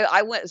take them out,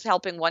 I was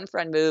helping one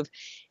friend move.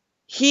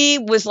 He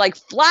was like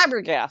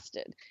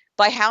flabbergasted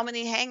by how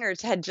many hangers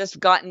had just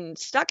gotten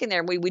stuck in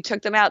there. We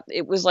took them out.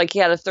 It was like he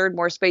had a third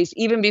more space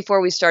even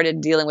before we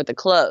started dealing with the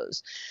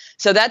clothes.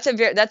 So that's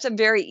a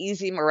very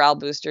easy morale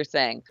booster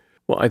thing.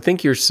 Well, I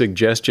think your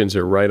suggestions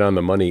are right on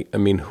the money. I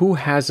mean, who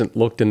hasn't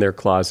looked in their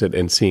closet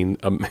and seen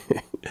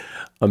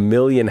a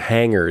million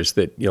hangers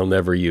that you'll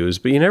never use,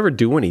 but you never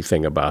do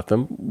anything about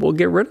them? Well,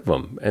 get rid of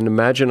them and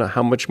imagine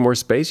how much more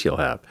space you'll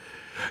have.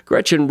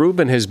 Gretchen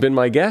Rubin has been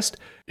my guest.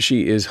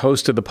 She is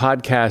host of the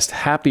podcast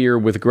Happier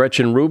with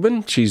Gretchen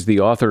Rubin. She's the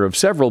author of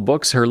several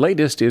books. Her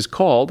latest is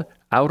called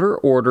Outer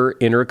Order,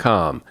 Inner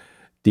Calm: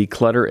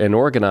 Declutter and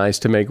Organize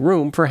to Make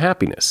Room for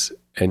Happiness.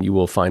 And you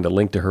will find a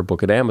link to her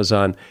book at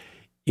Amazon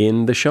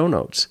in the show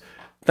notes.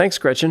 Thanks,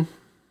 Gretchen.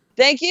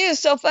 Thank you.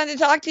 So fun to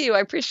talk to you.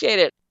 I appreciate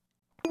it.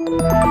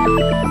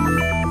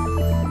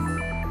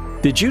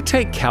 Did you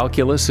take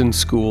calculus in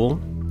school?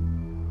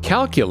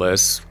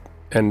 Calculus,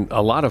 and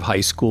a lot of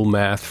high school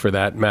math for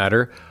that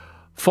matter,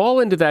 fall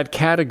into that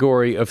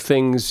category of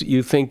things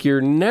you think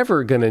you're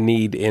never going to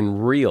need in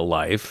real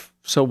life,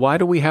 so why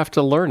do we have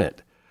to learn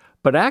it?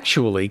 But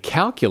actually,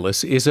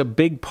 calculus is a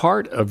big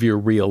part of your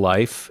real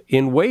life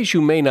in ways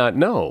you may not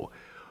know.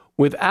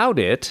 Without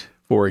it,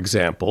 for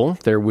example,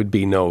 there would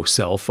be no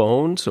cell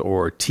phones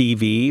or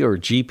TV or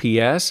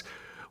GPS.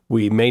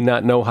 We may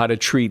not know how to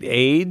treat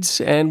AIDS,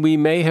 and we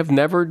may have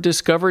never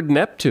discovered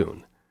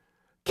Neptune.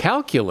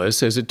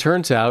 Calculus, as it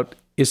turns out,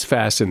 is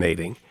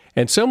fascinating,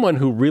 and someone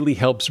who really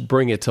helps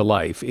bring it to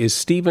life is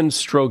Steven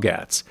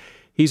Strogatz.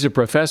 He's a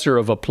professor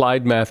of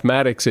applied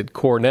mathematics at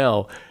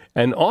Cornell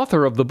and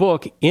author of the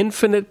book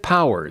Infinite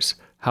Powers: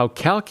 How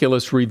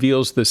Calculus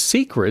Reveals the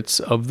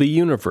Secrets of the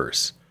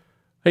Universe.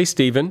 Hey,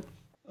 Steven.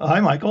 Hi,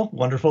 Michael.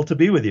 Wonderful to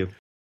be with you.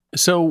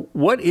 So,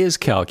 what is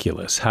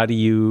calculus? How do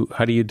you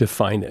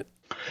define it?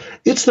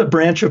 It's the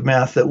branch of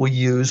math that we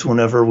use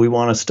whenever we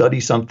want to study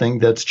something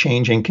that's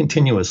changing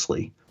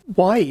continuously.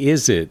 Why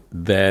is it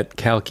that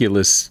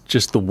calculus,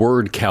 just the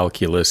word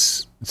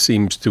calculus,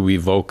 seems to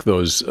evoke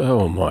those,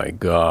 oh my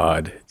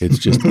God,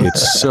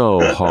 it's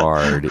so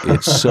hard.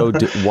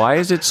 Why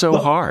is it so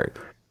hard?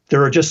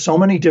 There are just so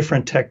many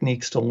different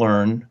techniques to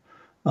learn,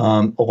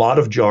 a lot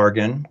of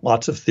jargon,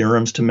 lots of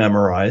theorems to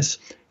memorize,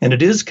 and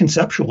it is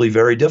conceptually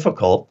very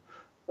difficult.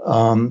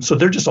 So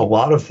there are just a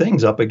lot of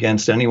things up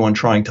against anyone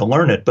trying to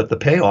learn it, but the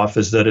payoff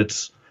is that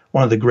it's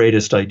one of the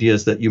greatest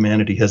ideas that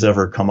humanity has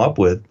ever come up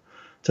with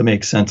to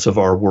make sense of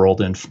our world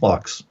in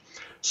flux.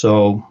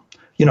 So,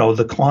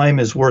 the climb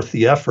is worth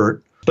the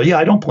effort. But yeah,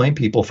 I don't blame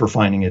people for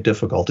finding it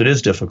difficult. It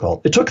is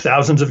difficult. It took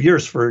thousands of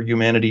years for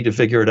humanity to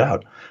figure it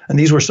out. And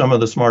these were some of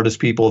the smartest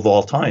people of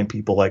all time,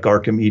 people like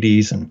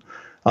Archimedes and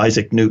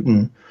Isaac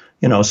Newton.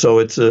 So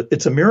it's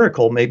a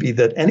miracle maybe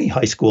that any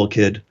high school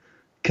kid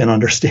can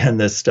understand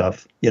this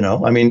stuff.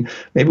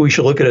 Maybe we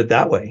should look at it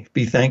that way.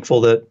 Be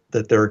thankful that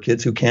there are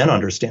kids who can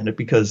understand it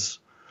because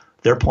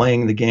they're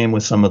playing the game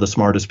with some of the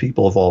smartest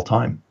people of all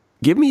time.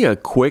 Give me as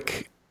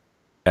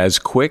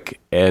quick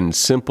and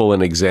simple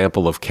an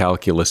example of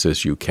calculus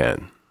as you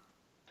can.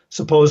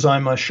 Suppose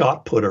I'm a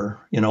shot putter.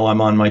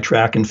 I'm on my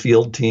track and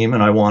field team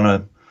and I want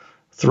to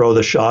throw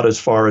the shot as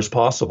far as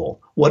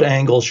possible. What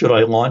angle should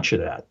I launch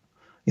it at?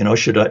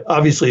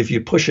 Obviously, if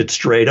you push it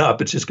straight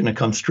up, it's just going to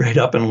come straight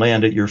up and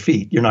land at your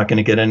feet. You're not going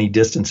to get any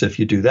distance if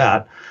you do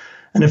that.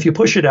 And if you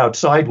push it out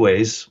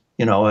sideways,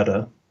 at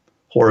a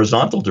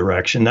horizontal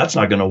direction, that's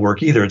not going to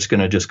work either. It's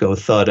going to just go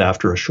thud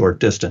after a short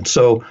distance.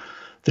 So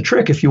the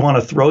trick, if you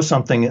want to throw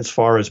something as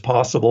far as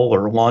possible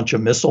or launch a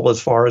missile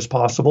as far as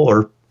possible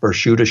or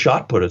shoot a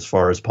shot put as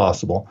far as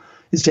possible,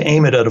 is to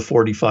aim it at a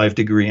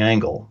 45-degree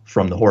angle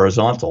from the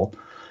horizontal.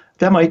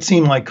 That might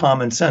seem like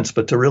common sense,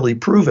 but to really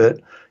prove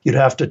it, you'd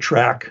have to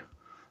track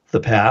the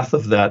path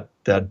of that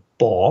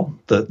ball,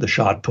 the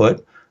shot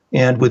put.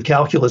 And with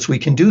calculus, we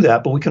can do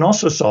that, but we can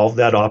also solve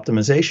that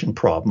optimization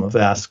problem of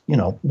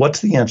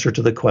what's the answer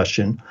to the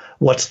question,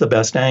 what's the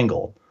best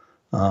angle?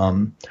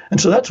 And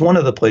so that's one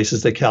of the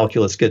places that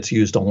calculus gets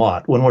used a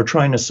lot. When we're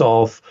trying to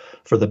solve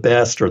for the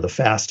best or the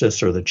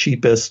fastest or the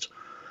cheapest,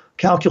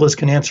 calculus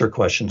can answer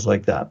questions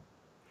like that.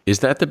 Is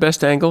that the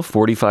best angle,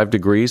 45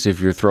 degrees, if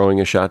you're throwing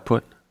a shot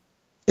put?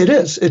 It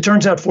is. It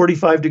turns out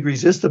 45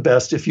 degrees is the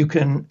best if you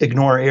can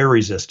ignore air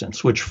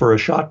resistance, which for a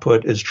shot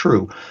put is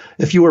true.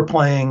 If you were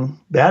playing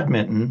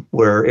badminton,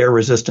 where air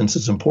resistance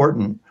is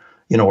important,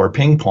 or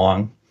ping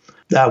pong,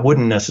 that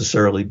wouldn't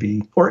necessarily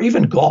be, or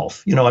even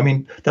golf.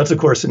 That's, of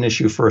course, an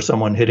issue for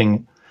someone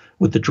hitting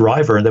with the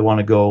driver. They want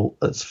to go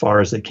as far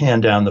as they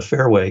can down the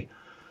fairway.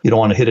 You don't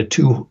want to hit it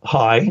too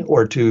high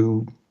or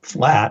too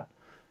flat.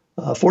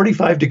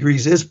 45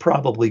 degrees is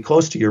probably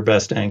close to your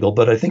best angle,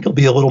 but I think it'll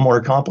be a little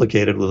more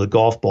complicated with a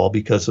golf ball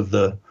because of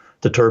the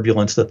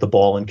turbulence that the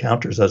ball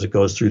encounters as it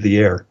goes through the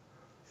air.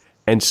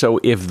 And so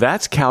if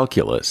that's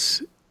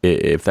calculus,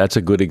 if that's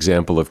a good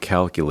example of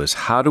calculus,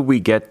 how do we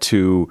get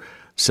to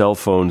cell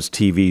phones,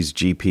 TVs,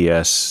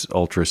 GPS,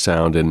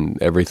 ultrasound,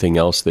 and everything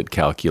else that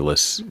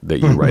calculus that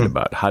you write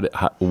about?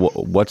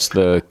 What's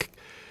the...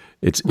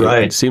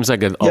 It seems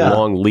like a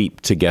long leap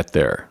to get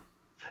there.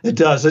 It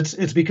does.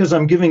 It's because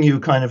I'm giving you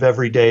kind of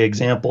everyday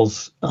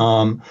examples.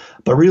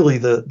 But really,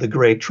 the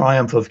great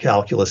triumph of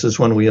calculus is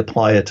when we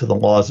apply it to the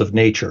laws of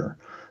nature.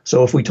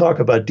 So if we talk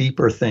about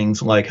deeper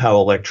things like how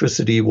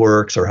electricity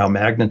works or how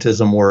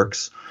magnetism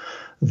works,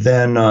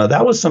 then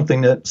that was something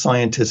that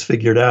scientists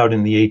figured out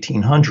in the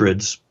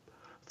 1800s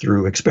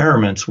through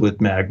experiments with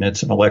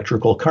magnets and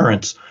electrical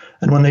currents.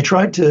 And when they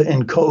tried to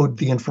encode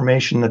the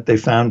information that they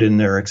found in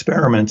their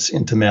experiments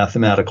into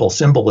mathematical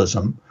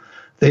symbolism,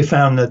 they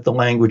found that the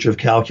language of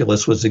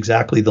calculus was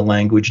exactly the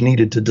language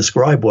needed to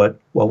describe what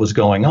was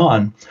going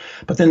on.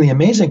 But then the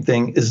amazing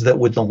thing is that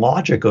with the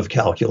logic of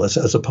calculus,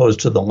 as opposed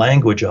to the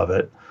language of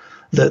it,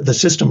 the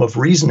system of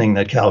reasoning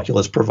that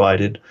calculus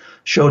provided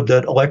showed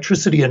that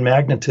electricity and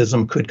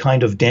magnetism could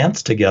kind of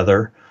dance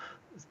together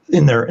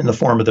in the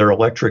form of their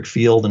electric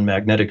field and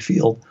magnetic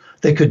field.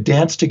 They could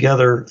dance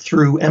together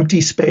through empty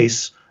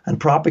space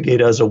and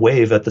propagate as a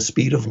wave at the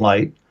speed of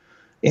light.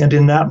 And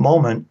in that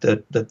moment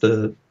that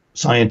the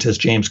scientist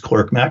James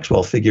Clerk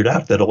Maxwell figured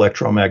out that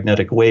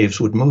electromagnetic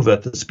waves would move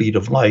at the speed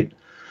of light,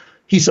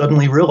 he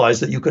suddenly realized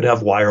that you could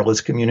have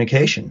wireless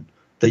communication,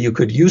 that you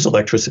could use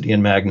electricity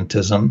and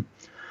magnetism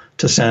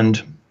to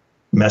send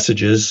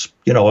messages,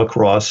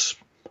 across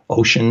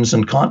oceans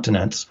and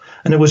continents.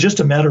 And it was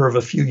just a matter of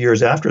a few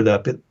years after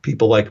that,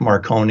 people like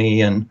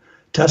Marconi and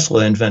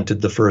Tesla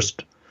invented the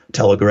first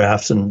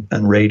telegraphs and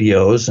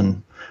radios.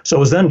 And so it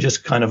was then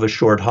just kind of a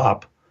short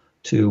hop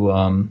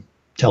to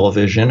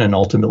television and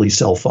ultimately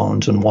cell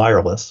phones and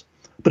wireless.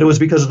 But it was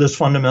because of this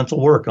fundamental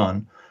work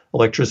on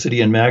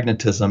electricity and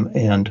magnetism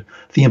and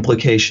the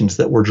implications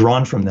that were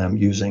drawn from them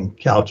using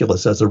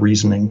calculus as a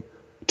reasoning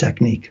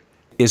technique.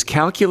 Is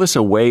calculus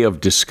a way of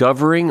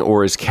discovering,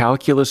 or is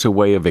calculus a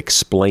way of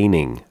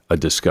explaining a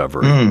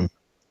discovery?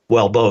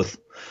 Well, both.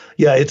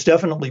 Yeah, it's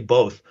definitely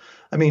both.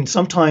 I mean,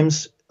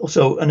 sometimes,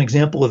 so an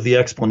example of the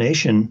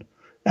explanation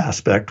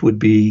aspect would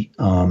be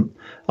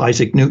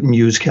Isaac Newton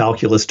used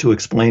calculus to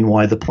explain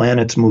why the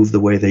planets move the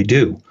way they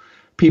do.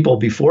 People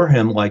before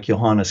him, like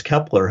Johannes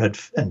Kepler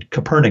and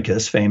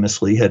Copernicus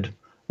famously, had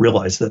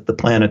realized that the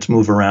planets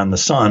move around the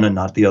sun and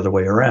not the other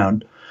way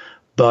around.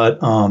 But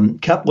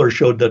Kepler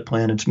showed that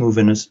planets move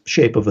in a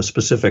shape of a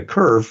specific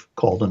curve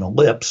called an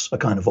ellipse, a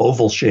kind of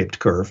oval-shaped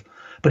curve.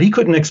 But he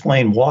couldn't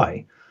explain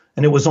why.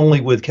 And it was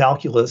only with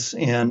calculus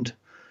and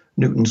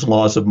Newton's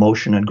laws of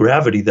motion and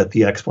gravity that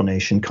the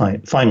explanation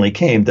finally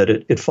came, that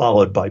it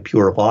followed by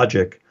pure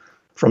logic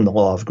from the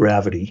law of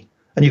gravity.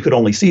 And you could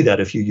only see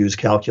that if you use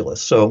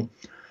calculus. So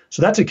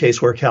that's a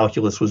case where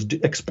calculus was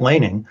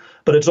explaining,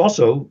 but it's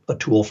also a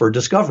tool for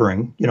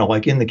discovering,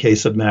 like in the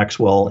case of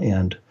Maxwell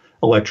and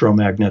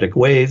electromagnetic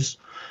waves,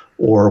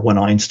 or when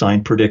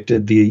Einstein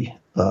predicted the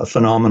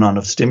phenomenon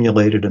of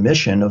stimulated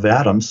emission of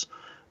atoms,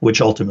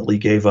 which ultimately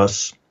gave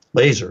us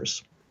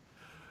lasers.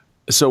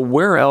 So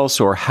where else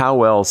or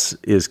how else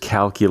is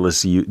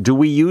calculus used? Do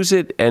we use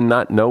it and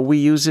not know we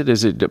use it?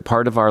 Is it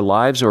part of our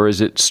lives, or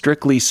is it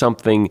strictly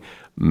something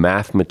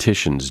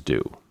mathematicians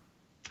do?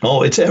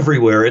 Oh, it's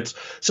everywhere.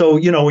 So,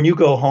 when you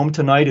go home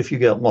tonight, if you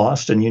get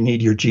lost and you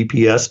need your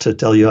GPS to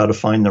tell you how to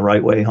find the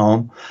right way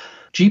home,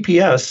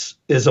 GPS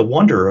is a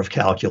wonder of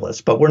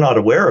calculus, but we're not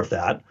aware of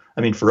that.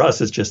 I mean, for us,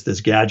 it's just this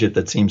gadget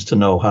that seems to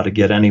know how to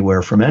get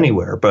anywhere from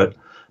anywhere. But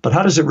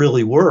how does it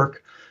really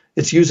work?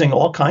 It's using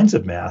all kinds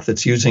of math.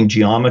 It's using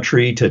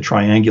geometry to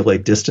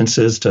triangulate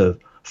distances to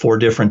 4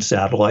 different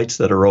satellites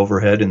that are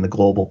overhead in the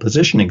global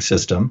positioning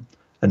system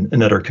and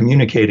that are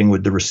communicating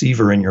with the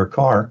receiver in your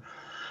car.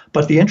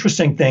 But the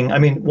interesting thing,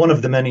 one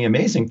of the many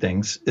amazing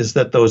things, is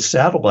that those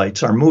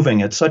satellites are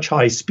moving at such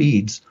high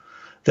speeds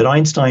that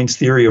Einstein's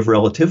theory of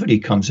relativity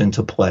comes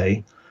into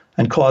play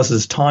and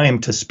causes time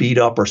to speed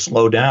up or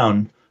slow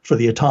down for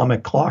the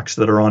atomic clocks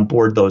that are on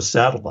board those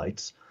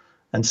satellites.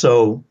 And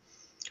so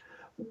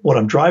what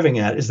I'm driving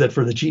at is that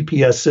for the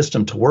GPS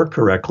system to work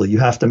correctly, you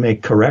have to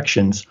make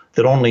corrections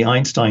that only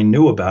Einstein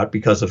knew about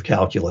because of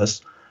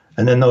calculus.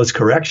 And then those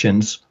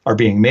corrections are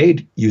being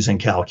made using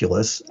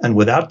calculus. And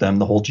without them,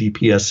 the whole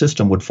GPS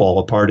system would fall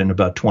apart in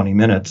about 20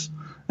 minutes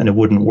and it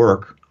wouldn't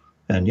work.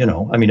 And,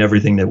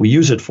 everything that we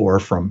use it for,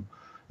 from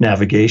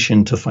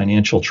navigation to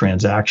financial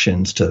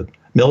transactions to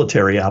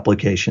military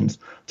applications,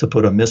 to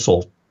put a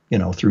missile,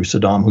 through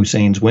Saddam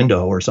Hussein's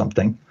window or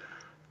something,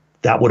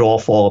 that would all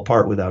fall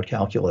apart without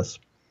calculus.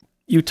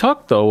 You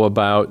talked, though,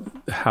 about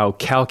how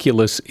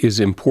calculus is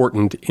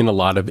important in a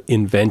lot of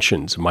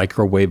inventions,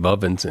 microwave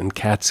ovens and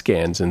CAT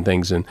scans and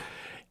things.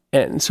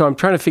 And so I'm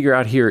trying to figure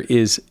out here,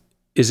 is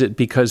it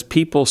because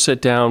people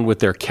sit down with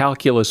their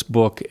calculus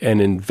book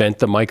and invent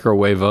the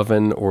microwave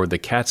oven or the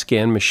CAT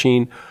scan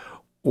machine?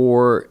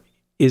 Or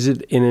is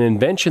it an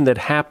invention that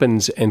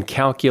happens and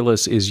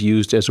calculus is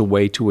used as a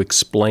way to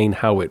explain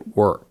how it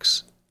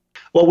works?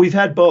 Well, we've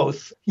had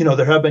both.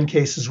 There have been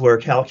cases where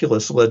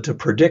calculus led to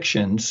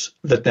predictions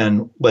that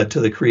then led to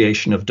the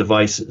creation of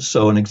devices.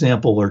 So an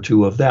example or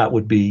two of that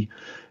would be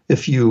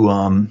if you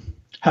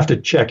have to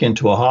check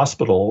into a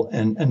hospital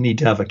and need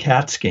to have a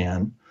CAT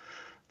scan.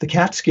 The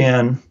CAT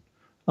scan,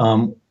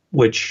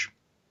 which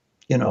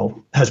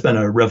has been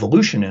a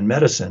revolution in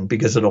medicine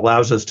because it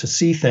allows us to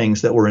see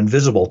things that were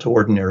invisible to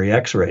ordinary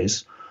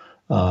X-rays.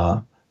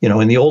 In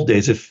the old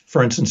days,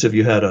 for instance, if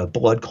you had a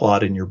blood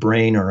clot in your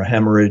brain or a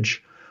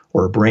hemorrhage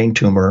or a brain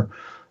tumor,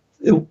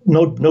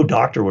 no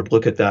doctor would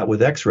look at that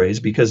with X-rays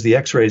because the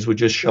X-rays would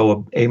just show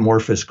an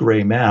amorphous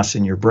gray mass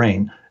in your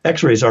brain.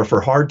 X-rays are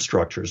for hard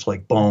structures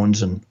like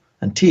bones and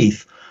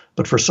teeth,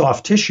 but for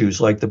soft tissues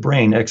like the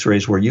brain,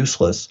 X-rays were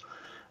useless.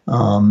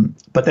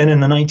 But then in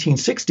the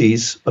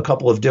 1960s, a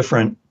couple of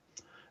different,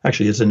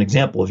 actually as an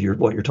example of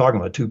what you're talking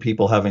about, 2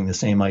 people having the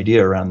same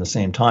idea around the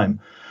same time,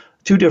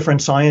 2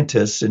 different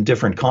scientists in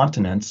different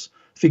continents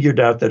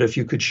figured out that if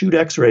you could shoot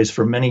X-rays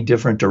from many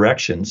different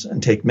directions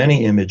and take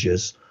many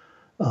images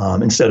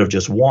instead of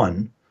just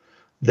one,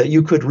 that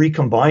you could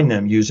recombine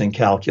them using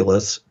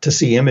calculus to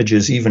see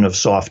images even of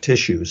soft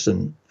tissues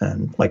and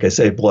like I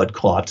say, blood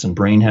clots and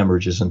brain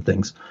hemorrhages and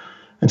things.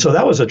 And so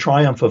that was a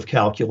triumph of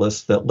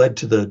calculus that led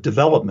to the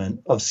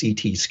development of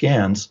CT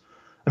scans.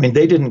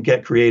 They didn't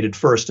get created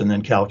first and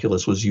then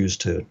calculus was used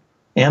to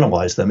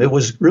analyze them. It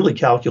was really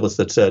calculus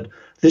that said,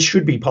 this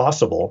should be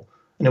possible.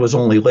 And it was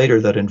only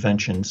later that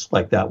inventions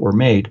like that were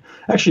made.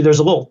 Actually, there's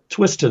a little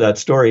twist to that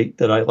story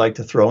that I'd like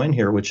to throw in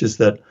here, which is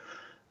that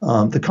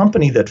the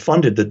company that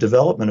funded the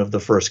development of the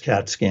first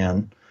CAT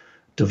scan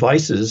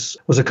devices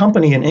was a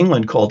company in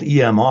England called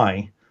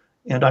EMI.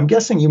 And I'm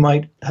guessing you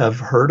might have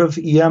heard of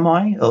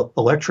EMI,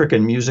 Electric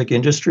and Music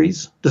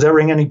Industries. Does that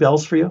ring any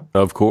bells for you?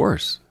 Of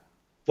course.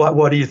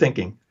 What are you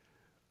thinking?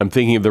 I'm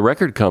thinking of the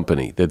record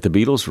company that the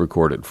Beatles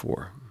recorded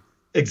for.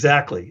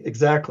 Exactly.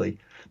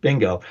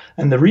 Bingo.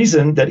 And the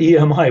reason that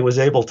EMI was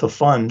able to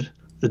fund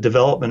the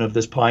development of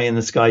this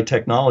pie-in-the-sky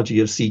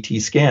technology of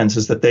CT scans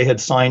is that they had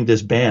signed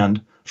this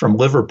band from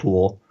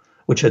Liverpool,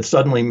 which had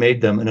suddenly made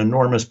them an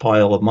enormous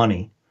pile of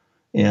money.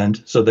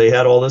 And so they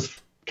had all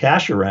this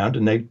cash around,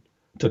 and they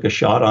took a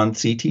shot on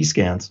CT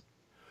scans.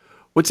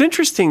 What's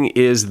interesting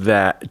is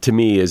that, to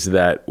me, is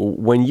that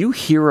when you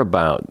hear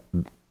about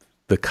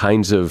the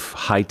kinds of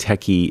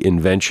high-techy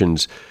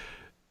inventions,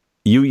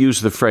 you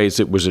use the phrase,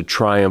 it was a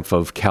triumph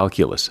of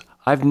calculus.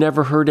 I've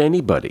never heard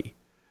anybody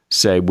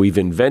say, we've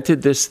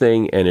invented this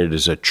thing and it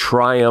is a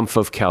triumph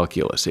of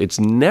calculus. It's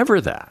never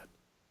that.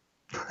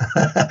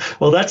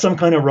 Well, that's some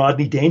kind of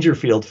Rodney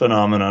Dangerfield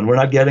phenomenon. We're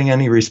not getting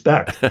any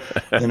respect,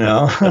 you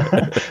know.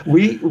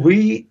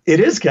 It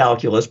is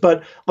calculus,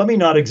 but let me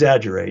not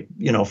exaggerate,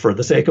 you know, for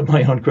the sake of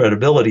my own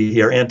credibility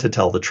here and to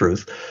tell the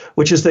truth,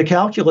 which is that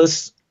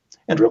calculus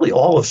and really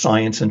all of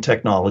science and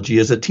technology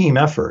is a team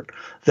effort.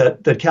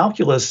 That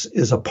calculus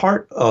is a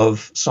part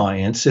of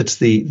science. It's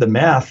the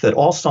math that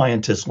all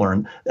scientists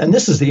learn. And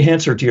this is the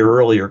answer to your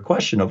earlier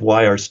question of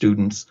why are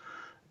students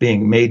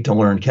being made to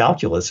learn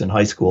calculus in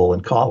high school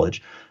and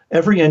college.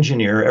 Every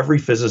engineer, every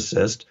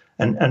physicist,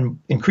 and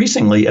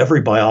increasingly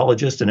every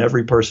biologist and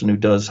every person who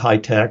does high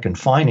tech and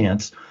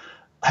finance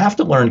have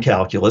to learn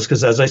calculus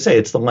because, as I say,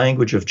 it's the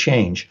language of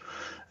change.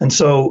 And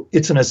so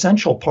it's an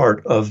essential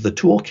part of the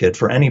toolkit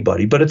for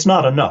anybody, but it's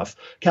not enough.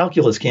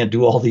 Calculus can't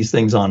do all these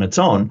things on its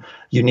own.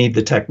 You need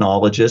the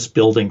technologists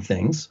building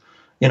things.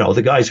 You know,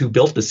 the guys who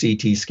built the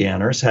CT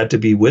scanners had to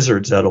be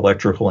wizards at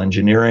electrical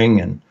engineering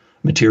and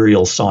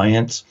materials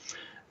science.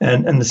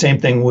 And the same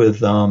thing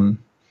with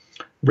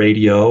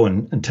radio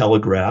and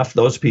telegraph.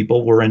 Those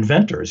people were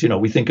inventors. You know,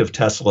 we think of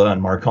Tesla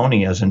and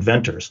Marconi as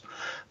inventors,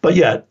 but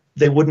yet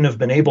they wouldn't have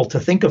been able to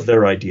think of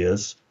their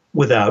ideas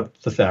without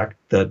the fact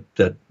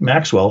that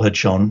Maxwell had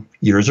shown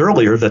years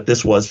earlier that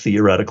this was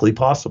theoretically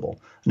possible.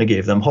 And it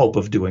gave them hope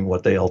of doing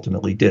what they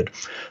ultimately did.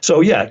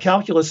 So yeah,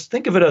 calculus,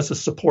 think of it as a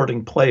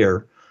supporting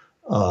player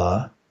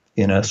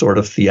in a sort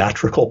of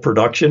theatrical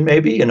production,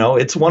 maybe. You know,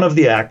 it's one of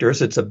the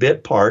actors. It's a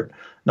bit part.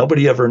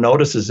 Nobody ever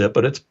notices it,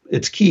 but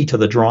it's key to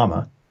the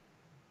drama.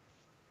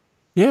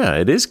 Yeah,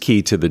 it is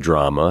key to the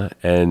drama,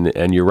 and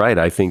you're right.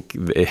 I think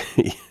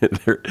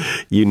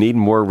you need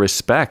more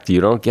respect.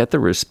 You don't get the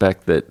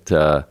respect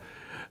that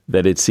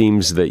it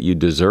seems that you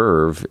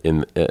deserve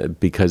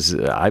because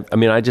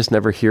I just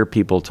never hear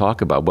people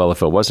talk about, well,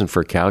 if it wasn't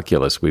for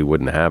calculus, we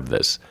wouldn't have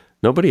this.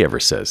 Nobody ever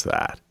says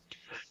that.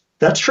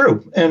 That's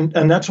true, and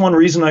that's one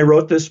reason I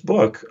wrote this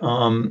book.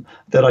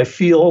 That I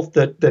feel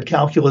that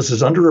calculus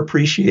is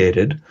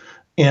underappreciated,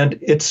 and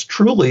it's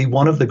truly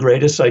one of the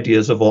greatest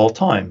ideas of all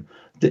time.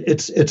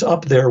 It's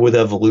up there with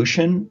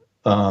evolution,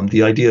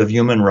 the idea of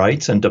human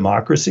rights and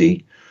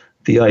democracy,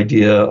 the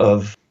idea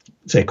of,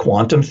 say,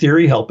 quantum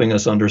theory, helping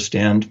us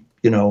understand,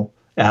 you know,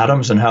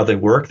 atoms and how they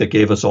work, that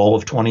gave us all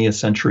of 20th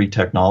century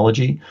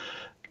technology.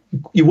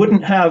 You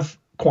wouldn't have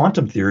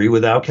quantum theory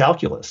without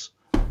calculus.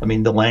 I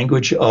mean, the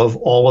language of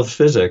all of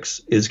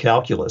physics is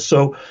calculus.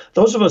 So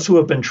those of us who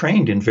have been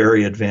trained in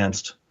very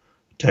advanced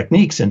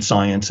techniques in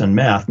science and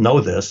math know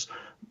this,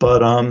 but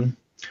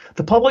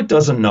the public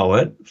doesn't know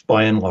it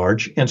by and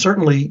large. And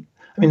certainly,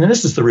 I mean, and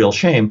this is the real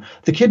shame,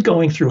 the kid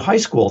going through high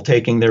school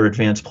taking their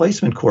advanced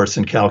placement course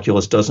in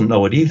calculus doesn't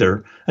know it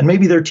either. And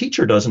maybe their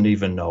teacher doesn't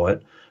even know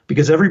it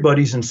because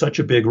everybody's in such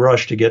a big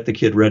rush to get the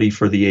kid ready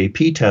for the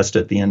AP test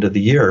at the end of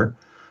the year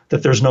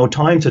that there's no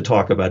time to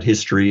talk about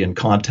history and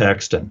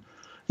context. And,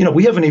 you know,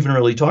 we haven't even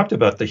really talked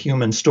about the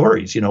human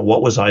stories. You know,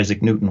 what was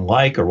Isaac Newton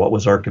like, or what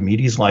was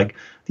Archimedes like?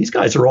 These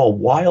guys are all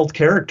wild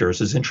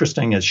characters, as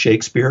interesting as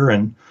Shakespeare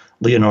and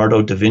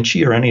Leonardo da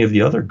Vinci or any of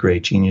the other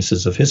great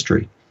geniuses of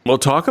history. Well,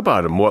 talk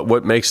about them.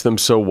 What makes them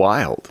so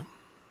wild?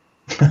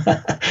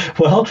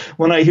 Well,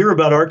 when I hear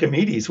about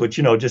Archimedes, which,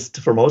 you know,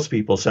 just for most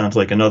people sounds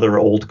like another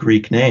old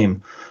Greek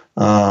name,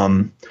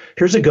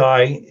 here's a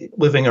guy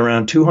living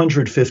around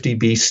 250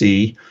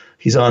 BC.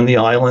 He's on the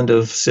island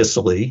of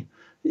Sicily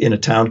in a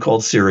town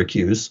called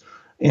Syracuse.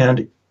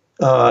 And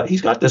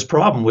he's got this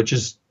problem, which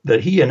is that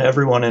he and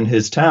everyone in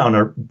his town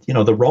are, you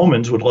know, the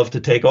Romans would love to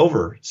take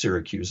over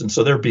Syracuse. And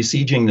so they're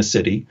besieging the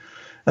city.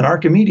 And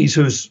Archimedes,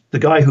 who's the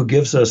guy who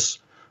gives us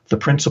the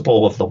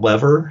principle of the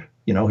lever,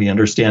 you know, he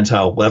understands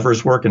how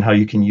levers work and how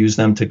you can use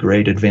them to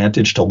great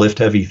advantage to lift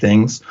heavy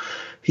things.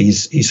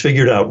 He's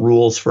figured out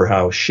rules for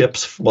how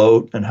ships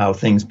float and how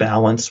things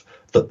balance.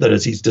 That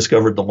is, he's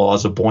discovered the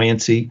laws of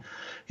buoyancy.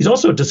 He's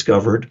also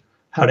discovered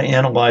how to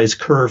analyze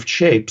curved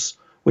shapes,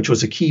 which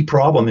was a key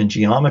problem in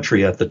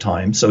geometry at the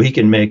time. So he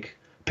can make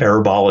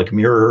parabolic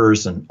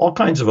mirrors and all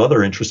kinds of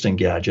other interesting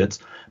gadgets.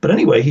 But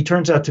anyway, he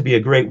turns out to be a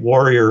great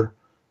warrior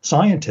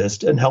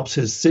scientist and helps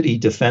his city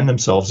defend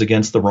themselves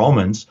against the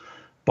Romans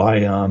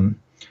by,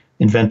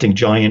 inventing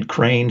giant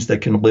cranes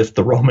that can lift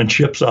the Roman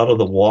ships out of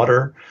the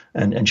water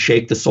and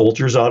shake the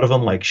soldiers out of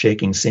them like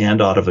shaking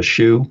sand out of a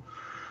shoe.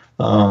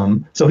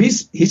 So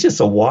he's just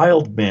a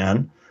wild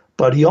man,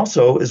 but he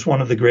also is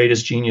one of the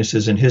greatest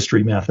geniuses in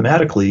history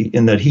mathematically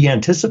in that he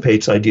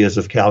anticipates ideas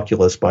of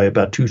calculus by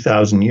about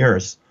 2,000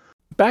 years.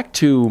 Back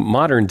to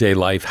modern day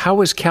life,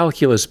 how is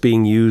calculus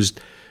being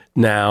used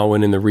now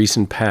and in the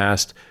recent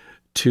past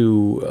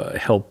to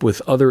help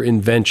with other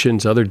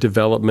inventions, other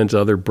developments,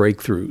 other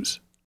breakthroughs?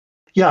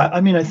 Yeah,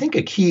 I mean, I think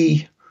a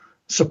key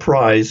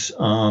surprise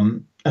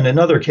and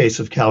another case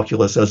of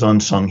calculus as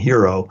unsung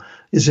hero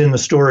is in the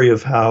story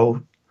of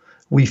how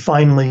we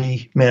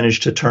finally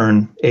managed to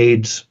turn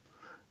AIDS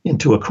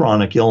into a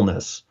chronic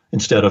illness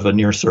instead of a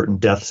near certain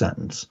death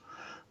sentence.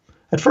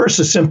 At first,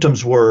 the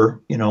symptoms were,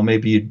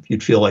 maybe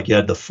you'd feel like you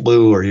had the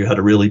flu or you had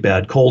a really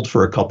bad cold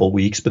for a couple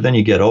weeks, but then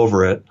you get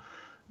over it.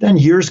 Then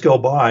years go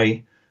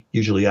by,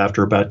 usually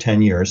after about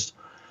 10 years,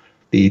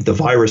 the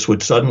virus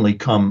would suddenly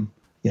come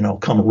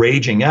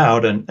raging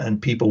out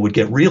and people would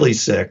get really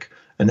sick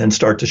and then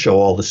start to show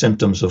all the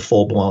symptoms of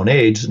full-blown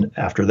AIDS. And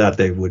after that,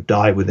 they would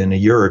die within a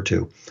year or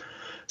two.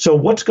 So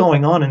what's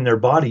going on in their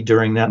body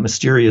during that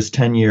mysterious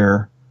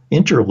 10-year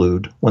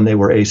interlude when they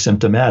were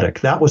asymptomatic?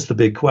 That was the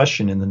big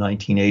question in the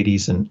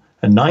 1980s and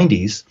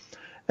 90s.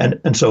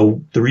 And so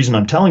the reason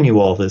I'm telling you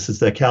all this is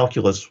that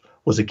calculus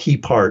was a key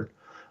part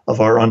of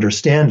our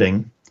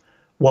understanding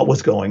what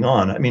was going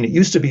on. I mean, it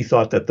used to be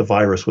thought that the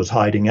virus was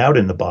hiding out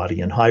in the body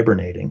and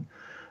hibernating.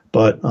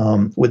 But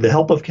with the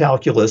help of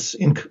calculus,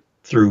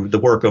 through the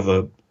work of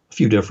a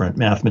few different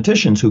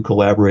mathematicians who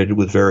collaborated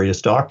with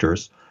various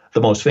doctors,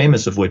 the most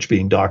famous of which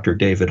being Dr.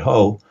 David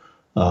Ho,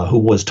 who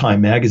was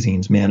Time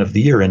Magazine's Man of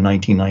the Year in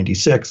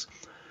 1996,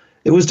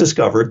 it was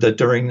discovered that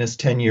during this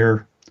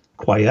 10-year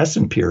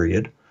quiescent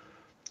period,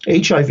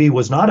 HIV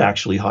was not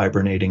actually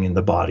hibernating in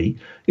the body.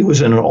 It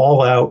was in an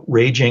all-out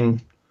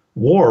raging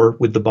war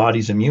with the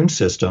body's immune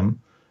system.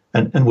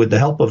 And with the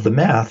help of the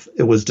math,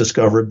 it was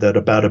discovered that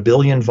about 1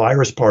 billion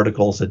virus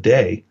particles a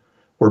day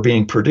were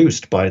being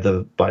produced by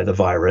the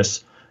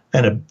virus.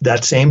 And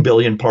that same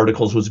billion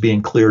particles was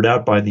being cleared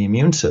out by the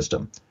immune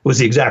system. It was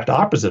the exact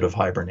opposite of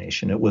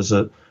hibernation. It was,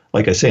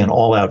 like I say, an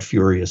all-out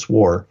furious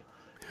war.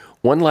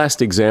 One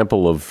last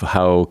example of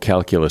how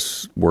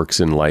calculus works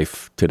in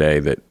life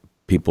today that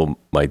people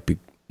might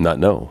not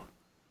know.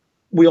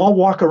 We all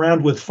walk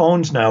around with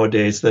phones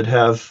nowadays that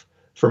have,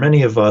 for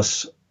many of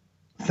us,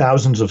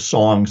 thousands of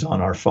songs on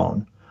our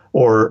phone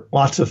or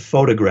lots of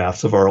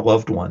photographs of our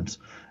loved ones.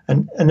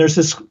 And there's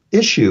this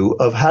issue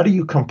of how do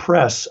you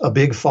compress a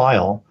big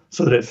file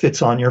so that it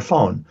fits on your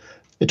phone?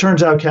 It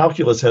turns out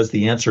calculus has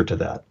the answer to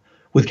that.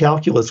 With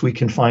calculus, we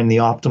can find the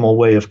optimal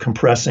way of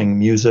compressing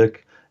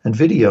music and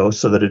video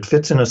so that it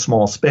fits in a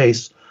small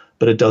space,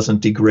 but it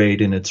doesn't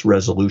degrade in its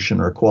resolution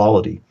or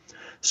quality.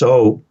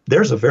 So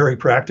there's a very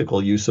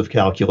practical use of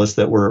calculus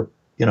that we're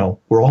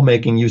all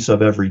making use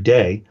of every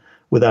day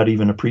without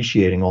even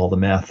appreciating all the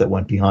math that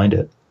went behind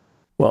it.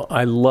 Well,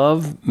 I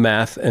love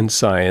math and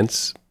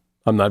science.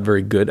 I'm not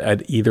very good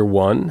at either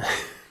one,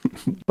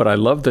 but I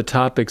love the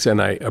topics,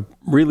 and I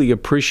really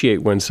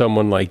appreciate when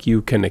someone like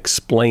you can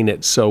explain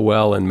it so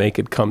well and make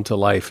it come to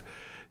life.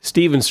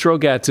 Steven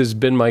Strogatz has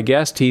been my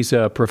guest. He's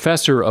a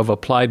professor of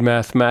applied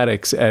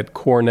mathematics at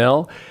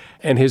Cornell,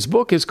 and his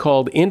book is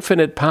called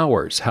Infinite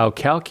Powers: How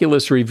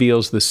Calculus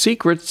Reveals the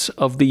Secrets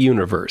of the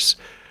Universe.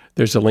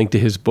 There's a link to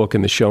his book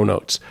in the show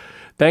notes.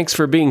 Thanks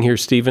for being here,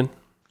 Steven.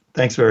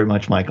 Thanks very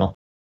much, Michael.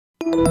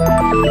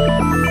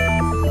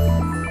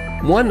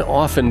 One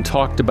often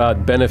talked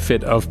about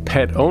benefit of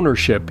pet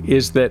ownership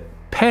is that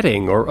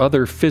petting or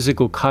other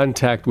physical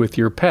contact with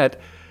your pet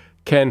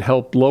can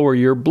help lower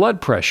your blood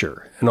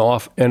pressure and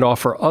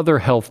offer other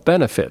health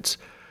benefits.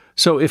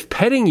 So if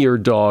petting your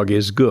dog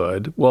is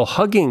good, well,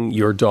 hugging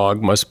your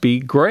dog must be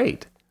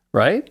great,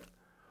 right?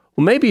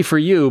 Well, maybe for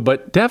you,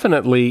 but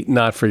definitely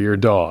not for your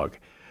dog.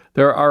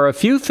 There are a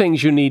few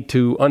things you need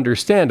to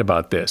understand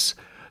about this.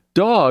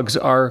 Dogs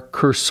are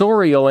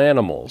cursorial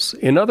animals.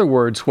 In other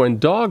words, when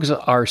dogs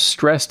are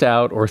stressed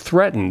out or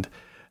threatened,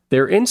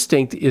 their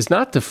instinct is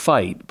not to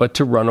fight, but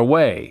to run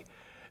away.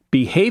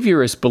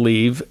 Behaviorists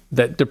believe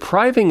that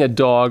depriving a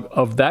dog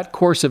of that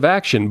course of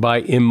action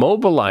by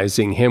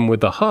immobilizing him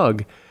with a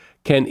hug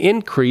can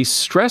increase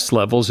stress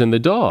levels in the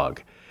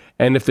dog.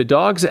 And if the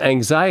dog's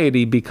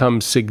anxiety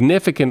becomes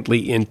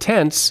significantly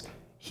intense,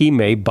 he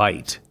may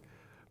bite.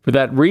 For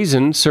that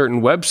reason,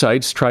 certain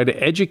websites try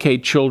to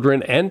educate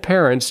children and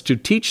parents to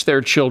teach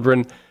their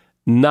children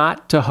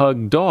not to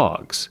hug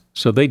dogs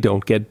so they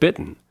don't get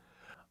bitten.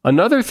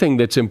 Another thing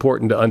that's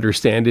important to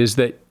understand is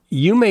that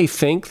you may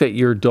think that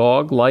your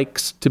dog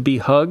likes to be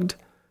hugged,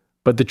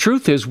 but the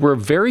truth is we're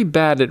very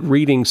bad at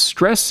reading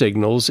stress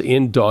signals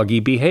in doggy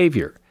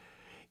behavior.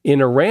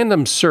 In a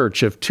random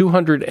search of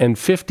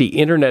 250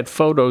 internet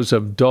photos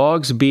of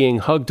dogs being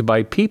hugged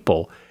by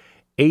people,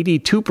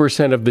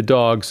 82% of the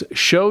dogs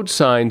showed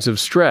signs of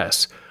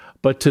stress,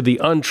 but to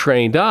the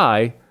untrained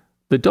eye,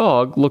 the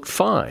dog looked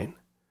fine.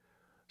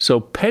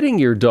 So petting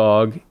your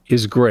dog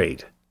is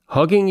great.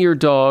 Hugging your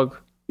dog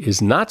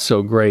is not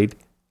so great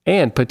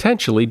and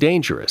potentially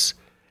dangerous.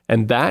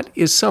 And that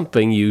is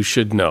something you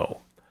should know.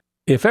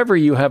 If ever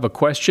you have a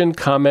question,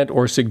 comment,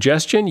 or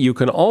suggestion, you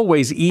can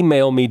always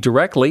email me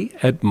directly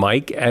at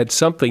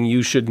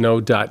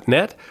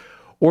mike@somethingyoushouldknow.net,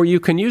 or you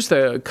can use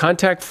the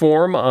contact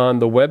form on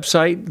the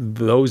website.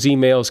 Those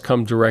emails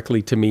come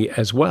directly to me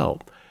as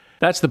well.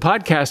 That's the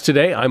podcast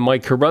today. I'm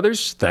Mike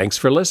Carruthers. Thanks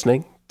for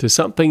listening to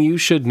Something You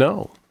Should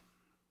Know.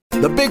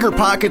 The Bigger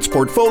Pockets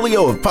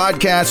portfolio of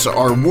podcasts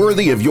are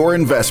worthy of your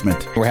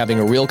investment. We're having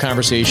a real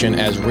conversation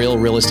as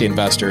real estate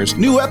investors.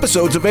 New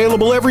episodes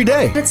available every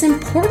day. It's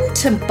important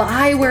to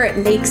buy where it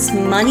makes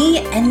money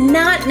and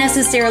not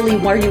necessarily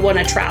where you want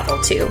to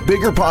travel to.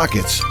 Bigger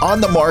Pockets,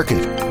 On the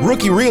Market,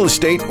 Rookie Real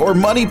Estate, or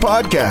Money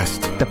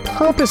Podcast. The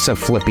purpose of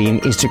flipping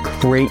is to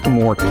create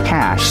more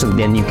cash so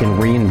then you can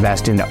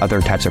reinvest into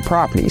other types of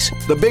properties.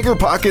 The Bigger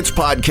Pockets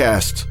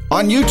Podcast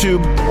on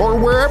YouTube or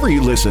wherever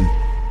you listen.